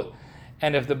lekabbalah,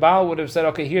 and if the Baal would have said,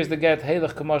 okay, here's the get,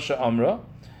 heilach k'masha amra,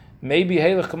 maybe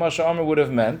heilach k'masha amra would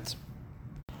have meant.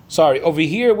 Sorry, over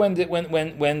here when the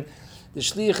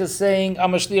shliach is saying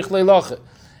I'm a shliach leilacha,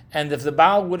 and if the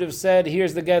Baal would have said,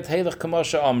 here's the get, heilach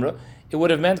k'masha amra, it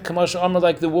would have meant k'masha amra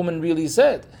like the woman really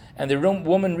said. And the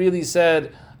woman really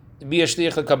said, be a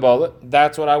shliach lekabbalah,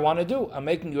 that's what I want to do. I'm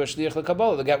making you a shliach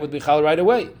lekabbalah. The get would be chal right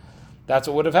away. That's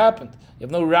what would have happened. You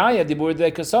have no raya, dibur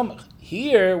didei kasamach.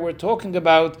 Here, we're talking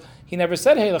about, he never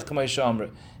said heilach k'maisha amra.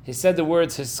 He said the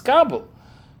words hiskabel.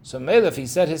 So if he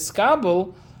said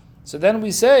hiskabel, so then we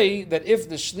say that if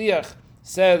the shliach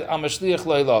said, I'm a shliach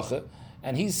lohilacha,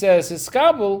 and he says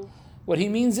hiskabel, what he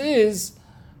means is,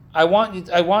 I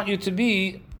want you to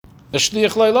be a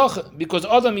shliach lohilacha, because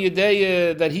Adam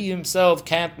Yedeya, that he himself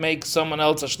can't make someone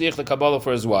else a shliach lekabbalah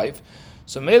for his wife.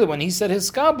 So Mele, when he said his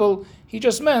kabel, he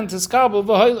just meant his kabel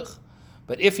v'hoilach.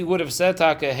 But if he would have said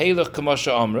taka heilach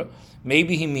kamasha amra,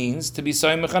 maybe he means to be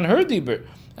saimach on her dibur.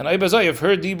 And if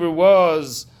her dibur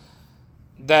was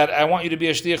that I want you to be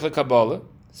a shliach lekabbalah,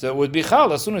 so it would be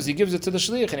chal as soon as he gives it to the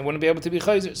shliach, and he wouldn't be able to be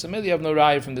chayzer. So Mele, you have no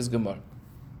raya from this Gemara.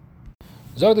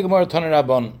 Zog the Gemara Taner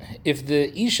Rabban, if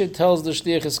the Isha tells the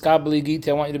Shliach is Kabbalah Giti,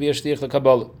 I want you to be a Shliach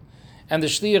LeKabbalah, and the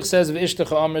Shliach says,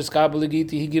 V'ishtecha Amr is Kabbalah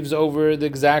Giti, he gives over the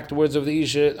exact words of the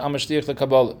Isha, I'm a Shliach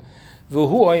LeKabbalah.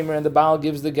 V'hu Oimer, and the Baal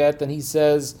gives the get, and he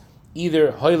says,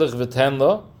 either Hoilech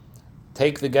V'tenla,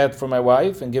 take the get for my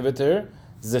wife and give it to her,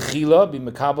 Zechila, be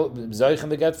mekabel, zoichem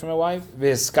the get from a wife.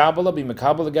 Ve'eskabala, be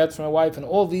mekabel the get from a wife. In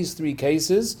all these three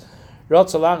cases,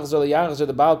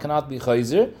 the Baal cannot be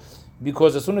chayzer,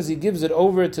 because as soon as he gives it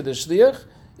over to the shliach,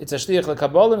 it's a shliach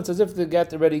lekabala, and it's as if the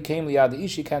get already came liyad the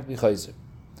ish, he can't be chayzer.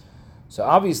 So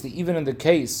obviously, even in the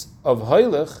case of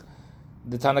hoylech,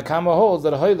 the Tanakama holds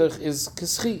that hoylech is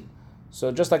kischi.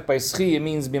 So just like by schi, it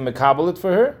means be mekabelit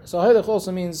for her, so hoylech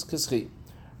also means kischi.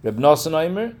 Reb Nosson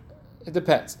Omer, it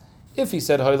depends. If he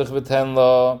said hoylech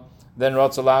v'tenla, then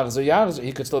rotzalach zayachzer,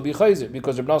 he could still be chayzer,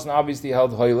 because Reb Nosson obviously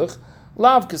held hoylech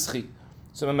lav kischi.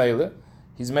 So Mamela,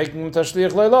 he's making him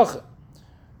tashliach leilacha.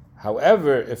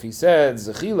 However, if he said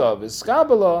zechila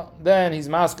v'skabala, then he's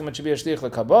masking it should be a shliach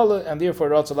lekabala, and therefore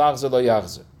rotzalach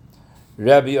zayachzer.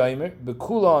 Rabbi Omer,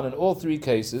 bekulan in all three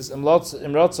cases, im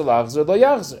rotzalach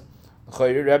zayachzer.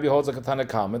 Rabbi holds like a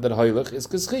Tanakama that hoylech is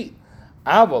kischi.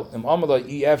 Aval im amala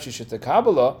ef shishit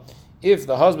kabala. If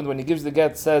the husband, when he gives the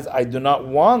get, says, "I do not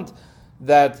want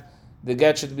that the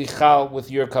get should be chal with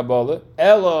your kabbalah,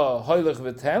 ella hoylech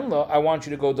v'tenla, I want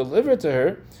you to go deliver to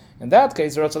her," in that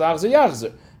case, rotzalach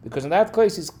zayachzer, because in that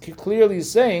case he's clearly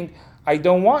saying, "I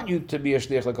don't want you to be a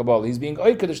shliach lekabbalah." He's being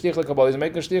oiked the shliach lekabbalah. He's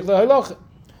making a shliach lehoylacha.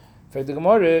 For the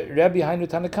Gemara, Rabbi Hainu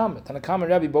Tanakama. Tanakama and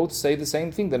Rabbi both say the same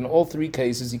thing, that in all three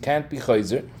cases he can't be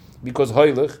chayzer because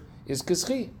hoylech is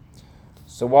kischi.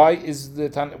 So why is the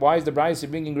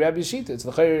Brayse bringing Rabbi Shita? It's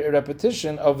a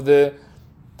repetition of the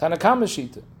Tanakama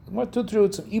Shita.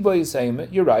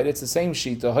 You're right, it's the same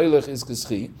Shita. Hoylech is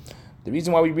kischi. The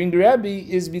reason why we bring the Rabbi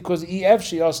is because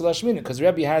because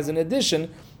Rabbi has an addition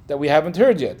that we haven't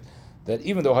heard yet, that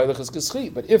even though hoylech is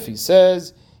kischi, but if he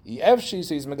says Efshi,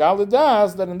 so he's Megal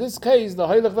Das, that in this case, the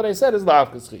Hoylech that I said is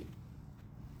Lav Kischi.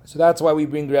 So that's why we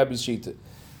bring Rabbi's Shita.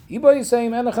 Iba is saying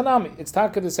Enochanami. It's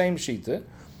Taka the same Shita.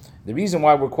 The reason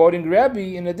why we're quoting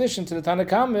Rabbi, in addition to the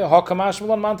Tanakama, Hakamash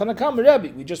Malon Man Tanakama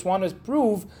Rabbi. We just want to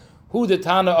prove who the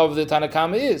Tana of the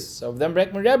Tanakama is. So then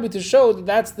bring Rabbi to show that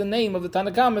that's the name of the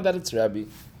Tanakama, that it's Rabbi.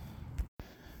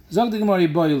 Zog the Gemara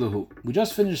Boiluhu. We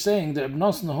just finished saying that Ibn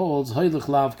Nosson holds Hoylech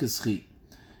Lav Kischi.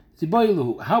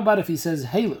 How about if he says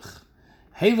Heilich?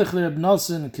 Heilich le'Reb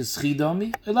Nosson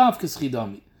kischidami, elav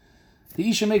kischidami. The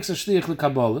Isha makes a shliach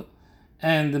lekabbalah,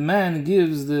 and the man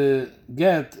gives the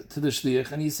get to the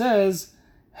shliach, and he says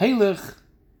Heilich.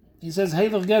 He says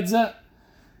Heilich get zeh.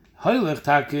 Heilich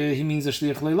take he means a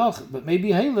shliach leilach, but maybe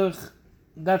Heilich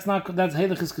that's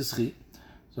Heilich is kischi.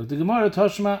 So the Gemara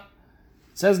Toshma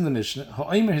says in the Mishnah,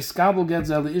 Ha'omer hiskabel get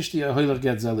zeh leishti, Heilich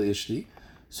get zeh leishti.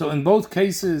 So in both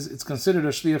cases, it's considered a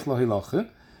shliach lahilacha,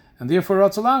 and therefore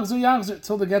ratzalach zuyachzer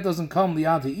till the get doesn't come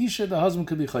liyad ha'isha, the husband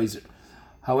could be chayzer.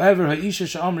 However, ha'isha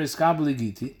she'amr is kabbalah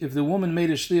giti. If the woman made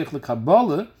a shliach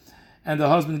lekabbalah, and the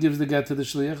husband gives the get to the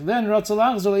shliach, then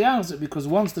ratzalach zuyachzer, because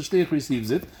once the shliach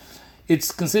receives it,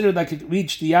 it's considered like it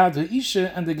reached liyad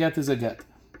ha'isha, and the get is a get.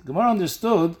 The Gemara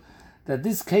understood that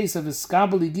this case of his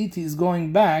kabbalah giti is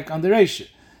going back on the reisha,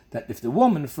 that if the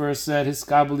woman first said his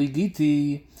kabbalah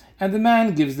giti, and the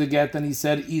man gives the get, and he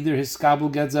said either his kabul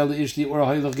get zel ishti or a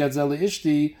hoylech get zel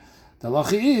ishti, the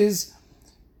halacha is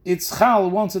it's chal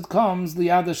once it comes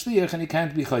liyad shliach and he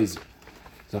can't be chayzer.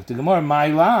 So the Gemara, my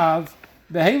love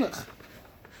behelech.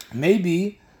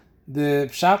 Maybe the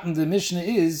pshat in the Mishnah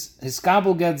is his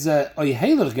kabul get zel or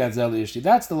hoylech get zel ishti.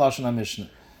 That's the lashon of Mishnah.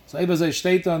 So Ebazay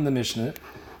state on the Mishnah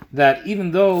that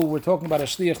even though we're talking about a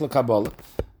shliach lekabbalah,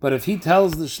 but if he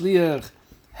tells the shliach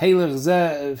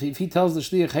if he tells the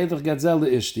shliach heilich get zel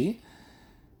ishti,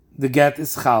 the get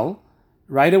is chal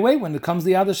right away when it comes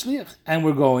the other shliach, and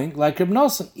we're going like Reb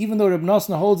Nosson. Even though Reb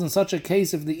Nosson holds in such a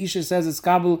case, if the isha says it's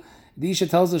kabel, the isha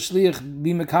tells the shliach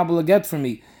be mekabel a get for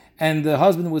me, and the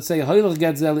husband would say heilich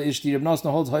get zel ishti. Reb Nosson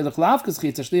holds heilich lav kischi,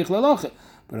 it's a shliach lelacha.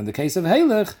 But in the case of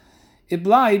heilich, it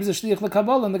blibes a shliach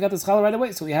lekabel, and the get is chal right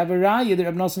away. So we have a raya that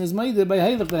Reb Nosson is made by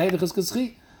heilich, that heilich is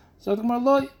kischi. So the Gemara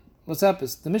loy. What's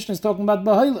happens? The Mishnah is talking about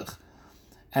B'hoylech,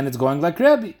 and it's going like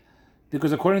Rabbi,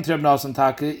 because according to Reb Nosson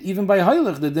Taka, even by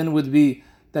Hoylech the din would be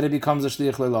that it becomes a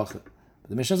shliach leilacha. But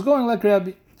the Mishnah is going like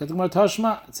Rabbi.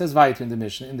 It says weiter in the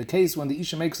Mishnah, in the case when the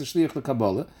Isha makes a shliach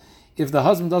lekabbalah, if the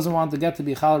husband doesn't want to get to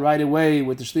be chal right away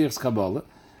with the shliach's kabbalah,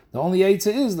 the only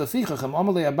eitzah is the fichachem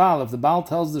amalei abal. If the Baal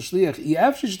tells the shliach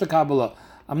ef shish the kabbalah,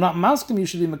 I'm not masking you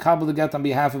should be mekabel to get on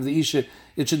behalf of the Isha,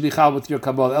 it should be chal with your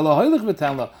kabbalah. Elo Hoylech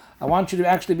v'tenla, I want you to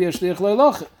actually be a shliach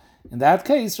leilacha. In that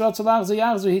case, ratzalach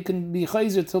zayachzer, he can be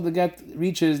chayzer till the get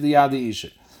reaches the yad isha.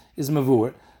 Is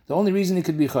mavur. The only reason he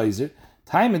could be chayzer,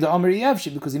 time in the Amri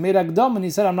Yevshi, because he made Agdam and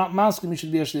he said, I'm not masking, you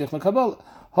should be a shliach l'kabbalah.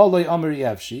 Holoi Amri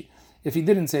Yevshi. If he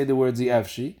didn't say the words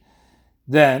Yevshi,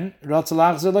 then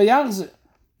ratzalach zayachzer.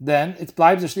 Then it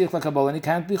blibes a shliach l'kabbalah and he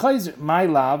can't be chayzer. My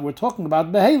love, we're talking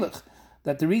about behelech.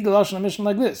 that to read the Lashon HaMishnah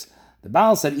like this. The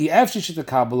Baal said, "Efshi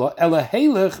shetakabala ela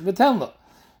heilech v'tenla."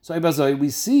 So Ibazoi, we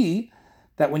see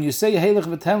that when you say heilech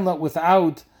v'tenla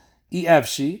without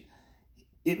efshi,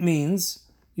 it means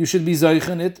you should be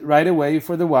zoichen it right away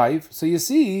for the wife. So you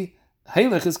see,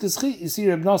 heilech is kischi. You see,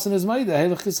 Reb Nosson is maida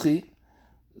heilech kischi.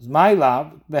 My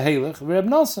lab beheilech v'Reb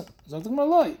Nosson.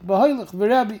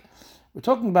 We're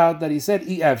talking about that he said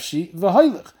efshi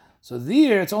v'heilech. So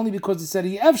there, it's only because he said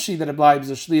efshi that obliges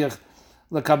a shliach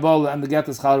lekabbalah and the get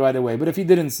is chal right away. But if he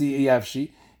didn't see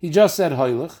efshi, he just said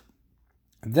heilech,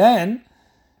 then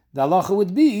the halacha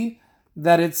would be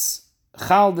that it's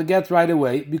chal the get right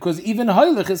away, because even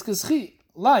heilech is kischi,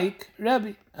 like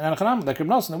Rebbe. And like Reb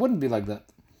Nosson, it wouldn't be like that.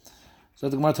 So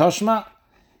the Gemara Toshma,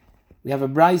 we have a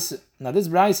brayse. Now this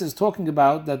brayse is talking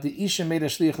about that the isha made a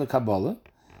shliach lekabbalah,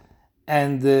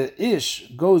 and the ish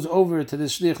goes over to the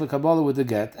shliach lekabbalah with the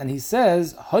get, and he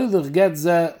says heilech get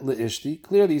ze leishti.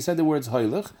 Clearly, he said the words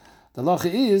heilech. The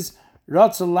halacha is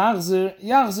ratzel lachzer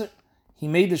yachzer. He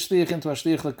made the shliach into a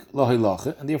shliach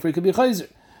lehilacha, and therefore he could be chayzer.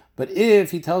 But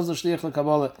if he tells the shliach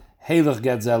lekabbalah heilech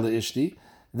get ze leishti,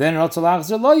 then ratzel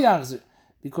lachzer lo yachzer,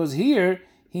 because here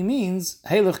he means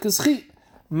heilech kischi.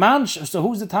 So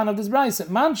who's the tan of this brayse?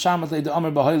 Man shamat le de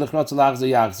amar b'heilech ratzel lachzer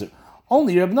yachzer.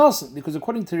 Only Reb Nosson, because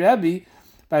according to Rebbe,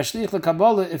 by shliach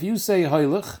lekabbalah, if you say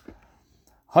heilech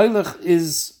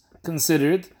is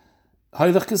considered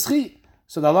heilech kischi.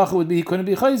 So the halacha would be he couldn't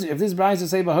be chayzer. If this brayse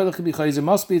say b'heilech could be chayzer,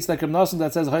 must be it's like Reb Nosson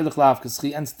that says heilech lav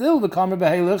kischi, and still the kamer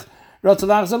b'heilech ratzel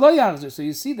lachzer lo yachzer. So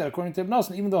you see that according to Reb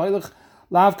Nosson, even though heilech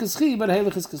lav kischi, but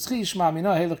heilech is kischi, shma mina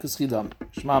heilech kischi dam.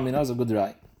 Shma mina is a good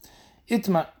rai.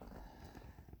 Itma,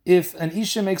 if an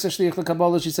isha makes a shliach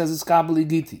lekabbalah, she says it's kabbalah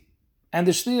giti, and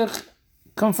the shliach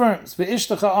confirms,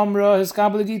 ve'ishtacha amra his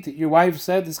kabbalah giti. Your wife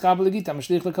said his kabbalah giti, I'm a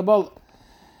shliach lekabbalah,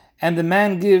 and the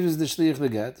man gives the shliach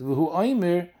leget. V'hu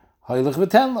oimer heilech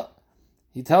v'tenla.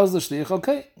 He tells the shliach,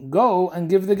 okay, go and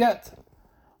give the get.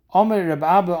 Omer Reb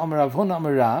Abba, Omer Rav Huna,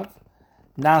 Omer Rav,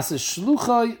 nasa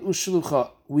shluchai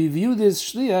u'shlucha. We view this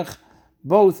shliach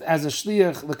both as a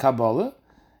shliach lekabbalah,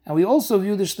 and we also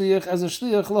view the shliach as a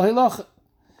shliach lehilacha.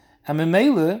 And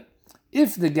memele,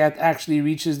 if the get actually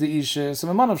reaches the isha, so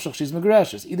memanav she's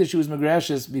megrashes. Either she was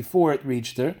megrashes before it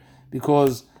reached her,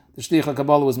 because the shliach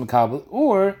lekabbalah was mekabel,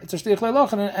 or it's a shliach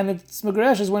lehilacha and it's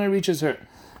megrashes when it reaches her.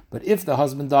 But if the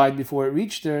husband died before it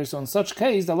reached her, so in such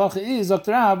case, the halacha is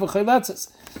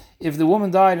if the woman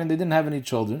died and they didn't have any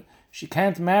children, she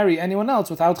can't marry anyone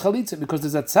else without chalitza, because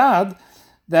there's a tzad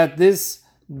that this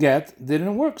get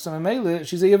didn't work. So Mamela,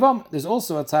 she's a yavam. There's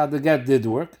also a tzad the get did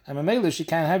work, and Mamela, she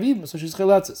can't have even, so she's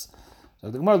chilatzis. So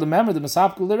the Gemara, remember the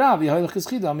Masapkul the Rav, Yehoilech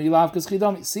Kischidam, Yilav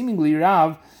Kischidam. Seemingly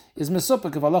Rav is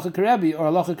Mesupik of Halacha Kerebi or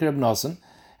Halacha Kereb Nosson,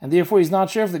 and therefore he's not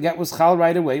sure if the get was chal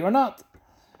right away or not.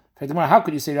 How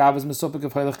could you say Rav is Mesupik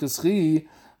of Heilech Kischi?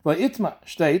 But Itma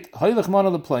state Heilech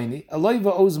Mana Leplaini,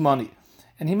 Aloiva owes money,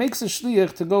 and he makes a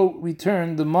shliach to go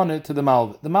return the money to the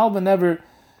Malva. The Malva never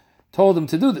told him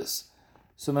to do this.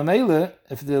 So Mamela,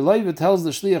 if the Loiva tells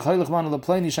the shliach Heilech Mana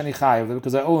Leplaini Shani Chayav,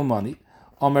 because I owe him money,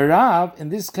 Rav, in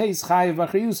this case, Chayav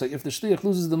B'Chriyusa. If the shliach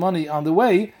loses the money on the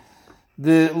way,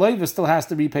 the Loiva still has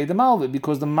to repay the Malva,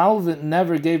 because the Malva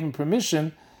never gave him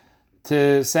permission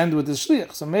to send with the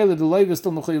shliach. So Mele, the Loiva is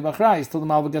still Mechuyev B'Chriyus till the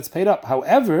Malva gets paid up.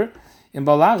 However, in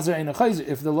Balachzer and Chayzer,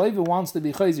 if the Loiva wants to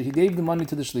be Chayzer, he gave the money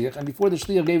to the shliach, and before the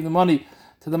shliach gave the money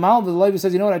to the Malva, the Loiva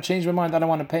says, you know what, I changed my mind, I don't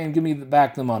want to pay him, give me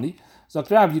back the money. So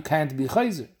Rav, you can't be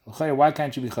Chayzer. Why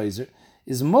can't you be Chayzer?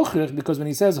 Is Mochrich, because when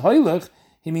he says Heilech,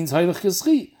 he means Heilech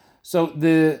Kischi. So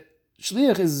the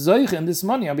shliach is zoich in this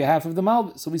money on behalf of the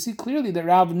Malva. So we see clearly that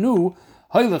Rav knew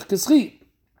Heilech Kischi.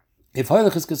 If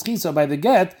Heilech is Kischi, so by the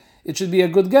get, it should be a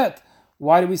good get.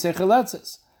 Why do we say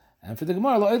Cheletzes? And for the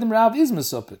Gemara, Lo'edim Rav is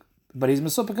Mesupik, but he's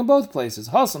Mesupik in both places.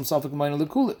 Hasam Safik Moina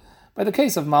Lekulit. By the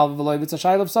case of Malva V'loiv, it's a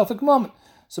shayla of Safik moment.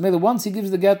 So maybe once he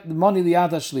gives the get, the money, the Yad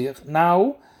HaShliach,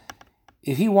 now,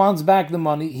 if he wants back the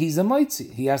money, he's a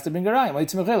Moitzi. He has to bring a raya.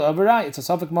 Moitzi Mechel, a raya. It's a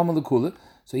Safik Mama Lekulit.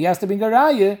 So he has to bring a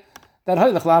raya that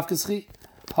Heilech Lav Kischi.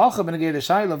 Hacha ben the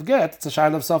shayla of get, it's a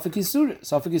shayla of Safik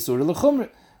Yisura L'chumre.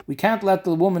 We can't let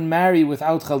the woman marry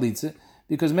without Chalitza,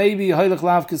 because maybe Heilech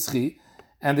Lav Kischi,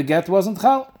 and the get wasn't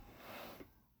Chal.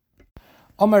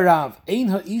 Omar Rav, Ein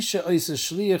ha'isha oisa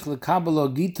shliach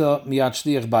l'kabala gita miyat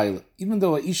shliach baile. Even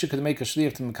though a isha could make a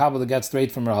shliach to mekabel get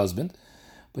straight from her husband,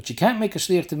 but she can't make a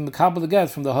shliach to mekabel get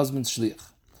from the husband's shliach.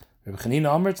 Rabbi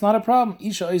Chanina Omer, it's not a problem.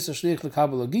 Isha oisa shliach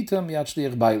l'kabala gita miyat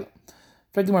shliach baile.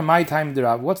 Furthermore, my time the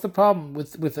Rav, what's the problem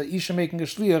with a isha making a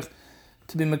shliach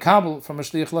to be mekabel from a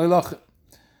shliach lo'ilach?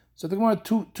 So there are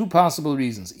two possible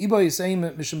reasons. Iba is saying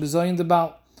mishum bezoyin the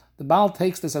Baal. The Baal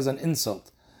takes this as an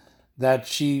insult, that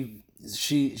she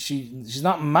she's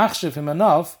not machshav him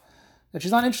enough that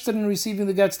she's not interested in receiving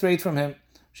the get straight from him.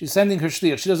 She's sending her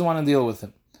shliach. She doesn't want to deal with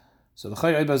him. So the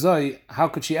Chayei Bazoi, how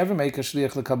could she ever make a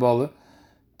shliach lekabbalah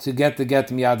to get the get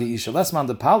miyadi isha? Less man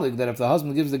the palig that if the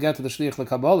husband gives the get to the shliach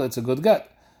lekabbalah, it's a good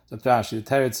get. So Rashi, the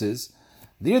teretz is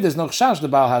there's no chash. The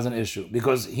Baal has an issue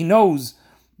because he knows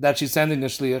that she's sending a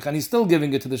shliach and he's still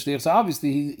giving it to the shliach. So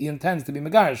obviously he intends to be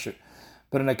megarisher.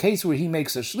 But in a case where he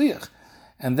makes a shliach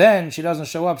and then she doesn't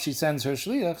show up, she sends her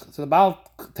shliach. So the Baal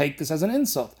take this as an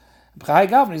insult.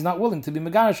 He's not willing to be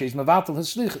megarisher. He's mevatel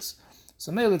his shlichus.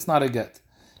 So maybe it's not a get.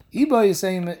 Iba is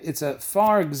saying it's a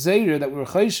far gzeira that we're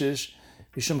chayshish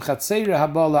mishum chatzeira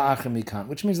habala acher mikan,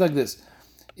 which means like this: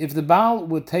 if the Baal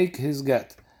would take his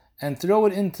get and throw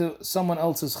it into someone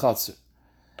else's chatzer,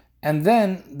 and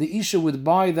then the isha would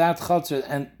buy that chatzer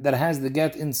and that has the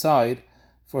get inside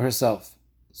for herself,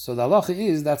 so the halacha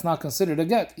is that's not considered a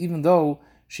get, even though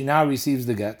she now receives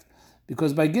the get,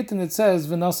 because by Gittin it says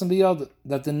v'nasim biyad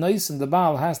that the nice and the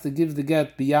Baal has to give the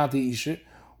get biyad the isha,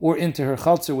 or into her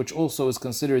chatzer, which also is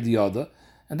considered yada,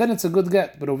 and then it's a good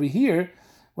get. But over here,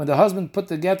 when the husband put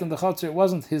the get in the chatzer, it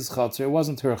wasn't his chatzer, it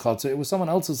wasn't her chatzer, it was someone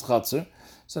else's chatzer.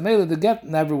 So maybe the get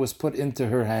never was put into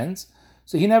her hands,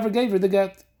 so he never gave her the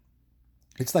get.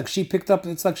 It's like she picked up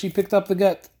the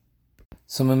get.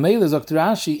 So Mamela Dr.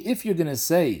 Rashi, if you're going to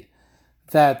say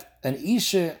that an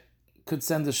isha could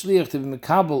send a shliach to be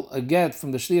mekabel a get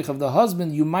from the shliach of the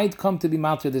husband, you might come to be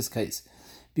matter this case.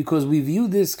 Because we view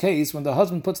this case, when the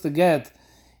husband puts the get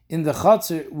in the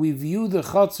chatzer, we view the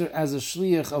chatzer as a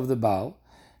shliach of the Baal.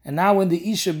 And now when the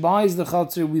isha buys the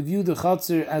chatzer, we view the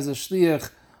chatzer as a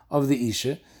shliach of the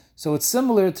isha. So it's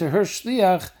similar to her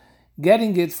shliach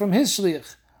getting it from his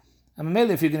shliach. And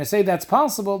if you're going to say that's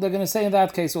possible, they're going to say in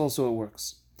that case also it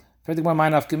works. What's the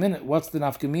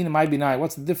nafkamina? Might be nigh.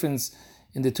 What's the difference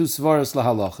in the two svaras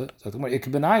lahalacha?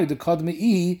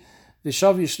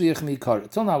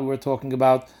 Till now we were talking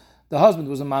about the husband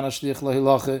was a man of shliach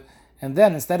lahilacha, and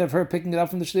then instead of her picking it up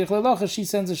from the shliach lahilacha, she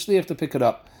sends a shliach to pick it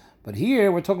up. But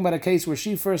here we're talking about a case where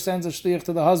she first sends a shliach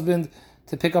to the husband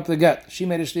to pick up the get. She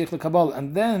made a shliach lekabbalah,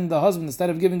 and then the husband,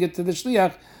 instead of giving it to the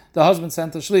shliach, the husband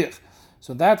sent a shliach.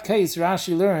 So in that case,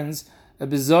 Rashi learns a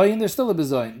bizoyin. There's still a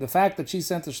bizoyin. The fact that she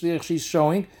sent a shliach, she's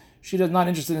showing she is not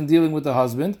interested in dealing with the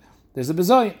husband. There's a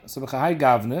bizoyin. So b'chahai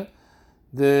gavne,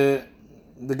 the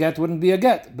get wouldn't be a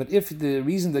get. But if the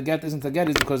reason the get isn't a get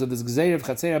is because of this gzeir of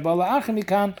chatzeir bala acher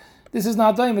mikan, this is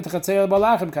not daim with the chatzeir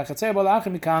bala acher mikan. Chatzeir bala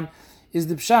acher mikan is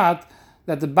the pshat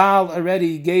that the Baal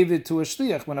already gave it to a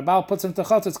shliach. When a Baal puts him to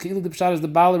chatz, it's ki'ilu the pshat is the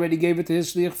Baal already gave it to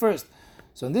his shliach first.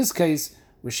 So in this case,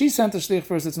 where she sent a shliach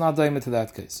first, it's not daim to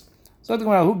that case. So the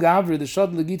Gemara, who gavri the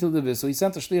shad legitul devis? So he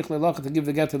sent a shliach le'lacha to give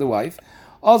the get to the wife.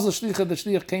 Also the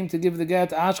shliach came to give the get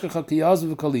ashkacha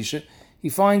kiyazu v'kalisha. He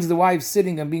finds the wife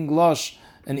sitting and being glosh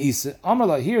and isa.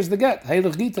 Amrla, here's the get.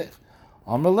 Heilach gitech.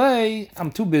 Amrla,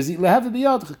 I'm too busy. Lehav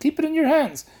biyadcha. Keep it in your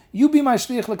hands. You be my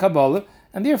shliach lekabbalah,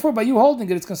 and therefore by you holding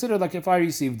it, it's considered like if I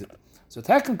received it. So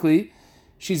technically,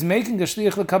 she's making a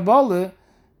shliach lekabbalah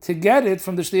to get it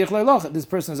from the shliach le'lacha. This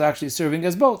person is actually serving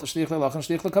as both the shliach le'lacha and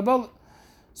shliach lekabbalah.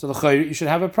 So the chayr, you should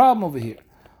have a problem over here.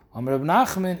 Amar Reb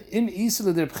Nachman, in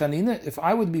Isla de Reb Chanina, if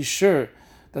I would be sure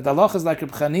that the halacha is like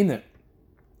Reb Chanina,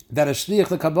 that a shliach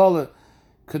lekabbalah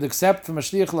could accept from a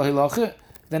shliach lehilacha,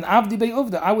 then avdi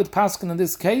be'uvda, I would paskin in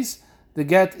this case, the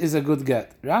get is a good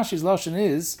get. Rashi's lashon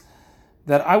is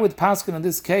that I would paskin in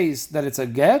this case that it's a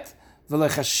get, I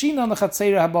wouldn't be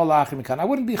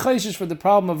chayshish for the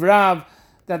problem of Rav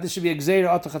that this should be a gzeira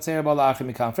ata chatzeira bala acher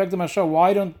mikan.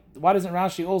 Why doesn't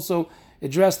Rashi also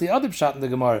address the other pshat in the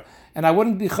Gemara? And I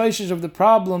wouldn't be chayshish of the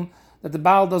problem that the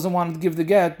Baal doesn't want to give the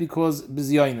get because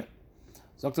bizyoyne.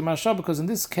 Dr. Marsha, because in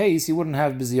this case he wouldn't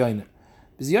have bizyoyne.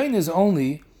 Bizyoyne is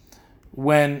only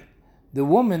when the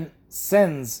woman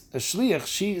sends a shliach,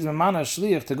 she is a man a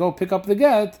shliach to go pick up the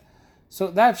get, so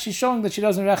that she's showing that she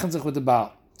doesn't reckon sich with the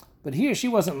Baal. But here she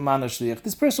wasn't man a shliach.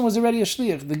 This person was already a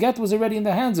shliach. The get was already in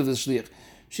the hands of the shliach.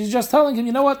 She's just telling him,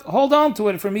 you know what, hold on to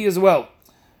it for me as well.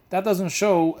 That doesn't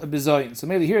show a bizoyin. So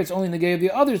maybe here it's only negay of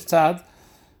the other tzad.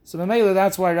 So maybe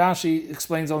that's why Rashi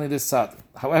explains only this tzad.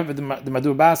 However, the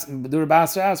Madur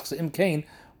Basra asks, Im Kain,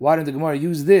 why didn't the Gemara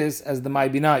use this as the Mai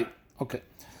Binai? Okay.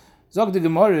 Zog the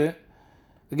Gemara,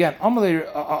 again,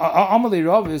 Amalei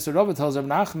Rav, so Rav tells Rab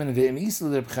Nachman, Ve'im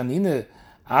Isla Reb Chanina,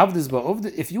 Avdis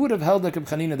Ba'ovda, if you would have held like Reb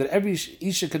Chanina, that every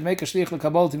Isha could make a shliach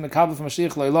lekabbalah to mekabel from a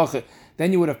shliach le'ilacha,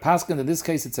 then you would have passed in this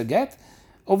case it's a get.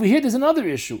 Over here there's another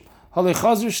issue. The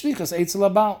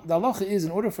halacha is,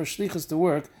 in order for shlichus to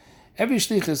work, every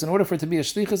shlichus, in order for it to be a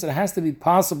shlichus, it has to be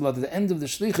possible that at the end of the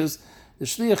shlichus, the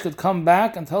shliach could come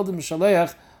back and tell the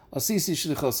mishaleach, asisi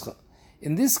shlichuscha.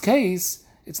 In this case,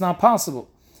 it's not possible.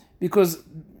 Because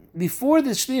before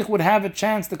the shliach would have a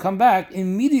chance to come back,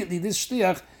 immediately this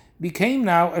shliach became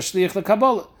now a shliach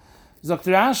l'Kabbalah.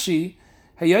 Dr. Rashi,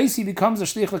 Hayaisi becomes a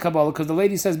shliach l'Kabbalah because the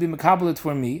lady says, be mekabelet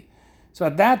for me. So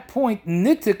at that point,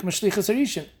 nitik m'shlichas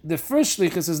harishin. The first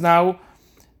shlichus is now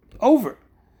over.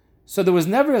 So there was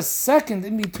never a second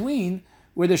in between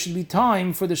where there should be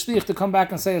time for the shliach to come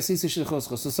back and say, asisi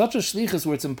shlichuscha. So such a shlichus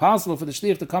where it's impossible for the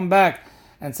shliach to come back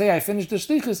and say, I finished the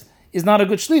shlichus, is not a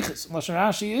good shlichus. Lashon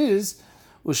Rashi is,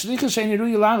 u'shlichus she'en yiru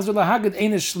yilachzor lahagid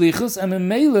ein shlichus, and in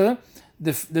Mele,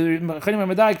 the Chenim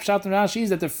HaMedayik Pshat and Rashi is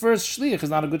that the first shliach is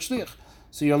not a good shliach.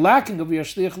 So you're lacking of your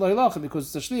shliach lo'ilacha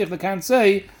because it's a shliach that can't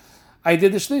say, I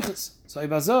did the shlichus. So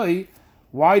Ibazoi,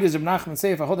 why does Reb Nachman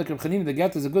say if Ahodek Reb Chanim the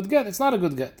get is a good get? It's not a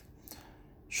good get.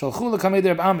 Shalchu l'kamei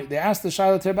Reb Ami. They asked the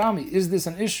Shaila to Reb Ami, is this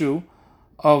an issue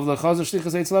of the Chazer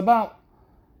Shlichus Eitz Labal?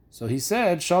 So he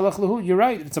said, Shalach Lahu, you're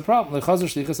right, it's a problem. The Chazer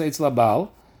Shlichus Eitz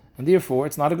Labal, and therefore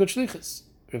it's not a good shlichus.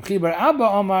 Reb Chibar Abba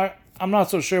Omar, I'm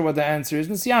not so sure what the answer is.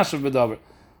 Nisiyashav b'davar.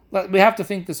 We have to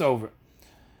think this over.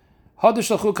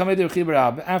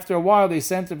 After a while, they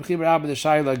sent Reb Chibar Abba the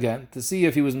Shaila again to see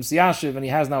if he was Msiyashiv, and he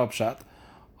has now a pshat.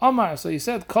 Omar, so he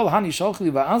said, Kol hani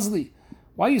sholchli va'azli.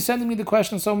 Why are you sending me the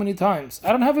question so many times?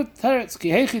 I don't have a teretz. Ki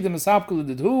heichi de misapkul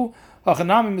lidhu,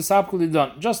 hachanami misapkul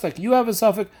lidon. Just like you have a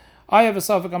suffix, I have a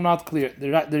suffix, I'm not clear.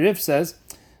 The Rif says,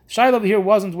 Shaila over here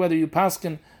wasn't whether you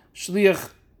paskin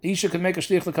shliach, Isha could make a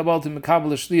shliach l'kabal to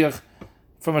mekabel a shliach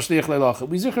from a shliach le'lacha.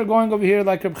 We zikr going over here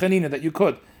like Reb Chanina that you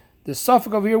could. The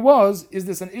suffix over here was, is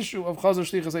this an issue of chazer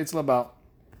shlichas eitz labal?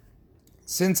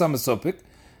 Since I'm a suffix,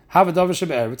 have a davar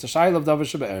shebe'erv, it's a shayla of davar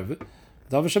shebe'erv.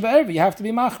 Davar shebe'erv, you have to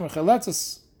be machmer,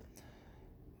 chaletzes.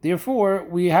 Therefore,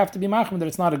 we have to be machmer that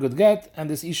it's not a good get, and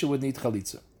this issue would need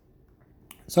chalitza.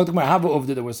 So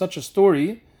there was such a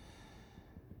story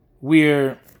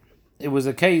where it was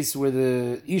a case where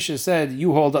the Isha said,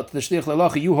 you hold up to the shliach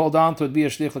le'lacha, you hold on to it, be a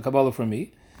shliach le'kabbalah for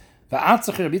me. Get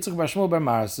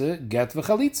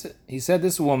v'chalitza. He said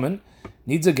this woman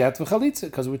needs a get v'chalitza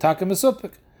because we're talking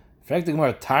mesupik.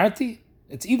 Tarti,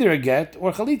 it's either a get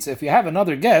or chalitza. If you have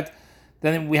another get,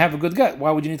 then we have a good get.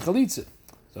 Why would you need chalitza?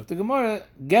 So the Gemara,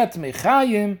 get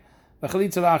mechayim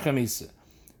v'chalitza la'achar misa.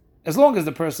 As long as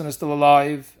the person is still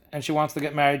alive and she wants to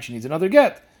get married, she needs another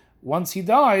get. Once he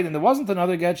died and there wasn't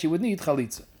another get, she would need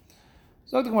chalitza.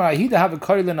 So the Gemara, he have a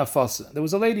karila nafasa. There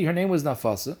was a lady, her name was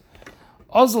Nafasa.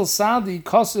 Ozl Sadi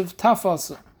Kosiv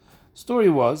Tafasa. Story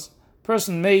was,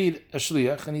 person made a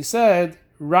shliach and he said,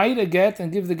 write a get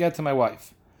and give the get to my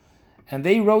wife. And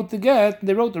they wrote the get,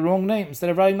 they wrote the wrong name. Instead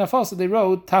of writing Nafasa, they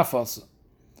wrote Tafasa.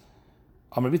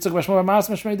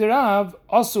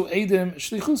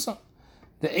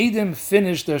 The Edim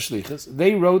finished their shlichus.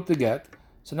 They wrote the get.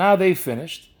 So now they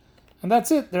finished. And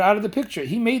that's it. They're out of the picture.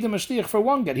 He made them a shliach for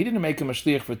one get. He didn't make him a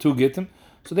shliach for two gittim.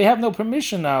 So they have no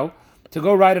permission now to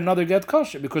go write another get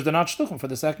kosher because they're not shluchim for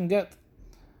the second get.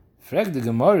 Frag the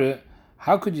Gemara,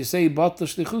 how could you say batla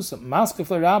shlichusa? Maske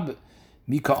flerabbe.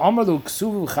 Mika amalu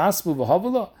ksuvu chasbu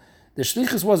v'havala. The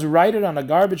shlichus was write it on a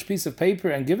garbage piece of paper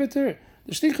and give it to her.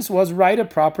 The shlichus was write a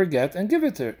proper get and give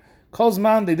it to her. Kol's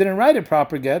man, they didn't write a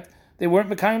proper get. They weren't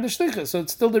mekayim the shlichus, so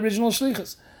it's still the original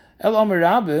shlichus. El Amar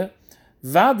Rabbe,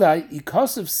 Vadai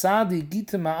ikosiv sadi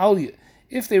gita ma'alya.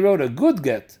 If they wrote a good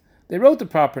get, they wrote the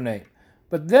proper name.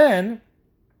 But then,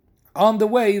 on the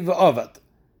way, v'avad.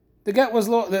 The get was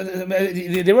lost.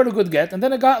 They wrote a good get, and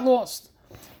then it got lost.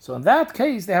 So in that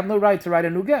case, they have no right to write a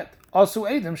new get. Also,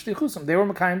 Edom shlichusam. They were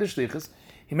mekayim the shlichus.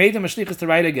 He made them a shlichus to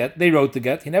write a get. They wrote the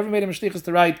get. He never made them a shlichus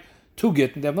to write two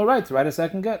get, and they have no right to write a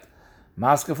second get.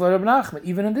 Maska for Reb Nachman.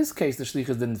 Even in this case, the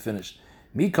shlichus didn't finish.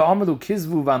 Mika amalu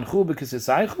kizvu vanchu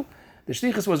b'kisisaychu. The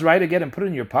shlichus was write a get and put it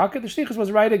in your pocket. The shlichus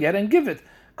was write a get and give it.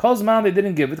 Kol's man, they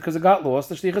didn't give it because it got lost.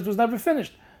 The shlichus was never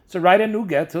finished. So write a new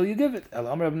get till you give it. El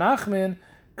Amar Reb Nachman,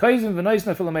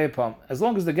 as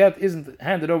long as the get isn't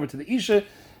handed over to the Isha,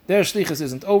 their shlichus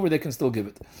isn't over, they can still give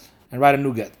it. And write a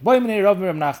new get.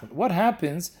 What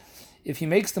happens if he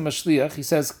makes them a shliach? He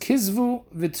says, Kizvu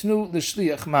vitnu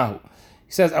l'shliach mahu.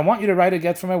 He says, I want you to write a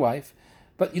get for my wife,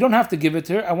 but you don't have to give it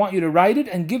to her. I want you to write it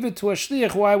and give it to a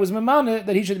shliach who I was memana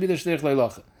that he should be the shliach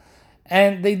le'lacha.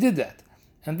 And they did that.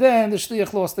 And then the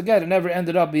shliach lost the get and never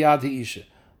ended up biyad ha'isha.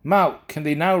 Mau, can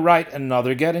they now write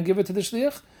another get and give it to the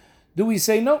shliach? Do we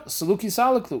say no? Saluki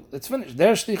salaklu. Let's finish.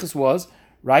 Their shlichus was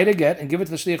write a get and give it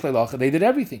to the shliach le'lacha. They did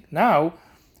everything. Now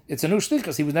it's a new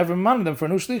shlichus. He was never manning them for a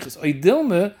new shlichus.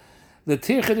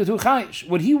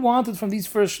 What he wanted from these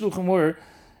first shluchim were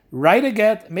write a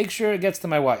get, make sure it gets to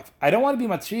my wife. I don't want to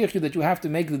be matriach you that you have to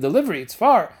make the delivery. It's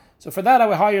far. So for that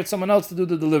I hired someone else to do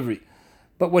the delivery.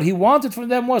 But what he wanted from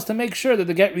them was to make sure that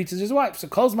the get reaches his wife. So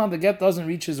Kolzman, the get doesn't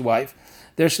reach his wife,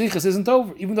 their shlichus isn't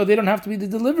over, even though they don't have to be the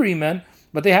delivery men,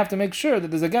 but they have to make sure that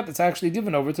there's a get that's actually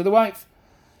given over to the wife.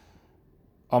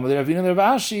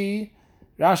 Rashi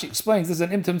explains this is an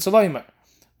imtim tzalaimer.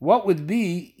 What would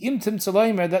be imtim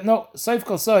tzalaimer that no, saif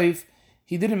kol saif,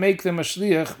 he didn't make them a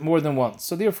shliach more than once.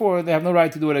 So therefore, they have no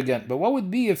right to do it again. But what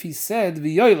would be if he said,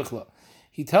 v'yoylechla?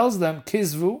 He tells them,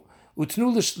 kizvu,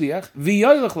 utnu l'shliach,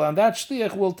 v'yoylechla, and that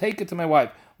shliach will take it to my wife.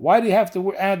 Why do you have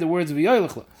to add the words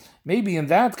v'yoylechla? Maybe in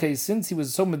that case, since he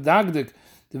was so medagdik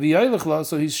to v'yoylechla,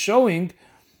 so he's showing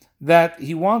that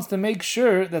he wants to make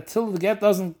sure that till the get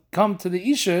doesn't come to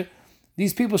the isha,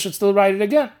 these people should still write it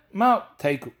again. Ma'u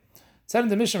teiku. Said in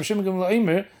the Mishnah,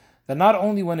 that not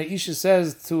only when a isha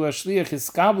says to a shliach his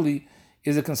skabli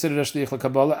is it considered a shliach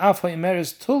l'kabbalah, af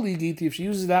ha'imeres tuli giti, if she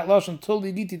uses that lashon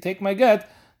tuli giti, take my get,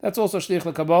 that's also a shliach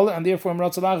l'kabbalah, and therefore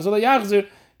mratzalach zol yachzir,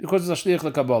 because it's a shliach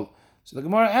l'kabbalah. So the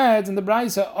Gemara adds in the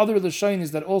Braisa other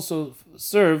lashonis that also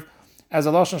serve as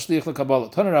a lashon shliach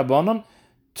l'kabbalah. Taner Rabbanon,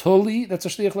 tuli, that's a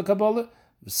shliach l'kabbalah,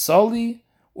 v'sali,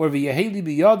 or v'yeheli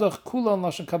b'yadach, kulan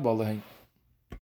lashon kabbalah.